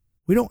 Tony.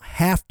 We don't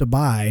have to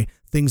buy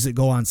things that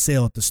go on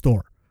sale at the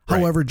store. Right.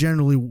 However,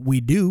 generally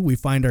we do. We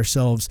find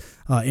ourselves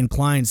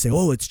inclined to say,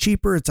 oh, it's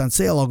cheaper, it's on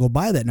sale, I'll go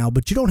buy that now.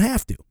 But you don't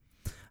have to.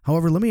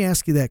 However, let me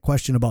ask you that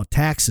question about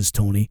taxes,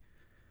 Tony.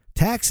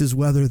 Taxes,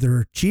 whether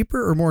they're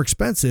cheaper or more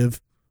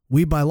expensive,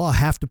 we by law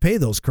have to pay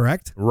those,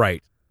 correct?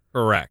 Right.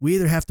 Correct. We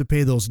either have to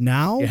pay those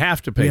now. You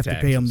have to pay taxes. We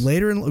have to pay them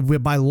later.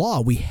 By law,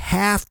 we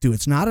have to.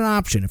 It's not an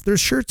option. If there's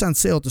shirts on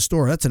sale at the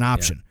store, that's an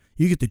option. Yeah.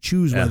 You get to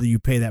choose whether you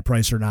pay that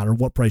price or not, or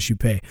what price you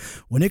pay.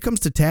 When it comes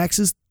to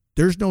taxes,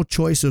 there's no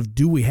choice of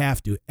do we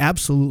have to.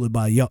 Absolutely,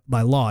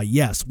 by law,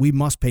 yes, we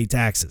must pay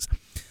taxes.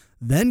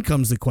 Then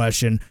comes the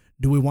question,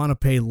 do we want to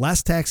pay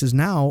less taxes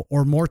now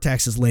or more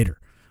taxes later?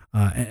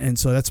 And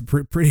so that's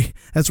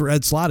that's where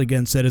Ed Slott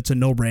again said it's a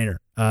no-brainer.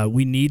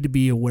 We need to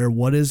be aware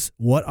what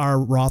are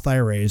Roth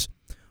IRAs,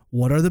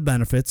 what are the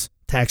benefits,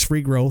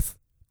 tax-free growth,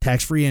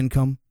 tax-free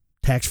income,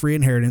 tax-free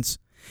inheritance,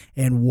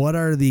 and what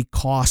are the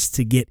costs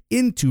to get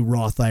into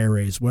Roth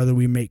IRAs. Whether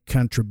we make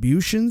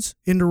contributions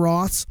into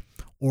Roths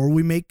or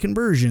we make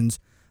conversions,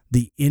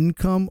 the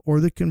income or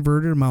the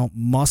converted amount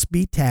must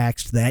be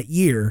taxed that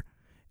year,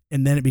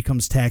 and then it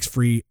becomes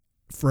tax-free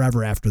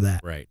forever after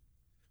that. Right.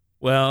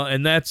 Well,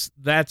 and that's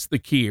the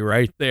key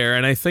right there.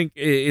 And I think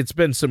it's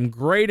been some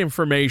great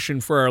information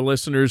for our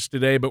listeners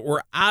today, but we're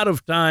out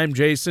of time,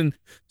 Jason.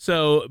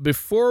 So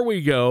before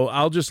we go,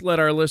 I'll just let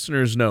our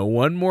listeners know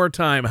one more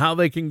time how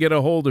they can get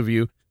a hold of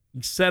you,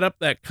 set up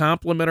that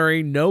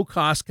complimentary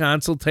no-cost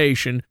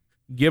consultation,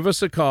 give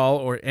us a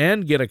call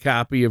and get a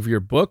copy of your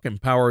book,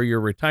 Empower Your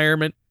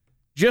Retirement.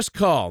 Just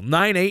call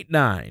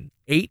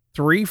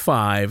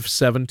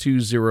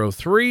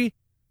 989-835-7203.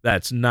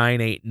 That's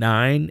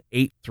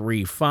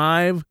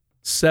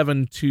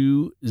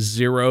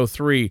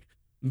 989-835-7203.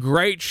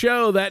 Great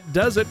show. That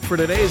does it for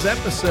today's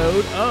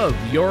episode of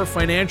Your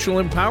Financial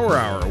Empower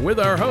Hour with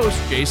our host,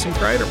 Jason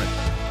Kreiderman.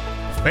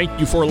 Thank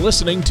you for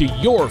listening to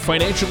Your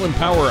Financial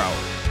Empower Hour.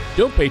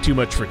 Don't pay too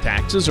much for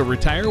taxes or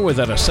retire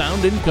without a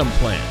sound income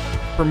plan.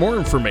 For more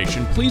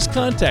information, please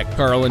contact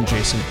Carl and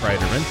Jason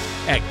Kreiderman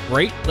at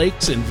Great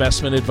Lakes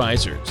Investment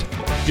Advisors.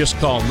 Just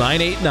call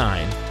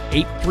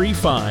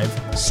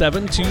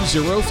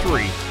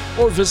 989-835-7203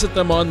 or visit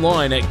them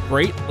online at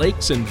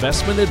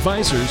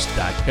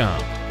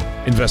GreatLakesInvestmentAdvisors.com.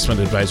 Investment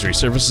advisory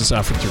services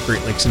offered through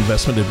Great Lakes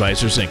Investment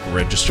Advisors, Inc.,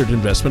 registered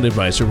investment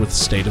advisor with the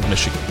state of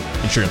Michigan.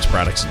 Insurance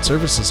products and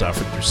services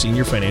offered through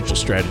Senior Financial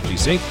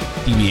Strategies, Inc.,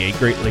 DBA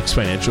Great Lakes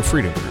Financial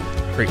Freedom Group.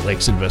 Great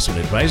Lakes Investment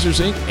Advisors,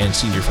 Inc. and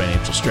Senior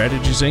Financial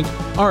Strategies, Inc.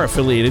 are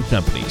affiliated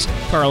companies.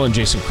 Carl and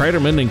Jason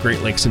Kreiderman and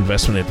Great Lakes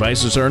Investment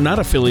Advisors are not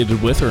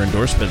affiliated with or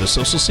endorsed by the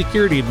Social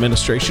Security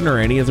Administration or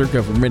any other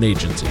government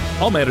agency.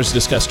 All matters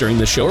discussed during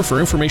this show are for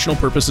informational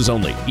purposes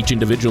only. Each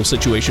individual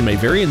situation may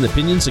vary, and the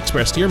opinions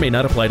expressed here may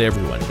not apply to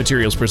everyone.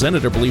 Materials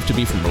presented are believed to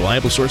be from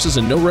reliable sources,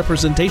 and no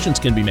representations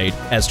can be made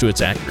as to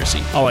its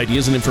accuracy. All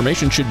ideas and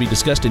information should be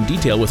discussed in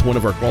detail with one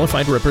of our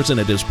qualified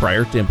representatives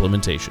prior to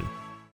implementation.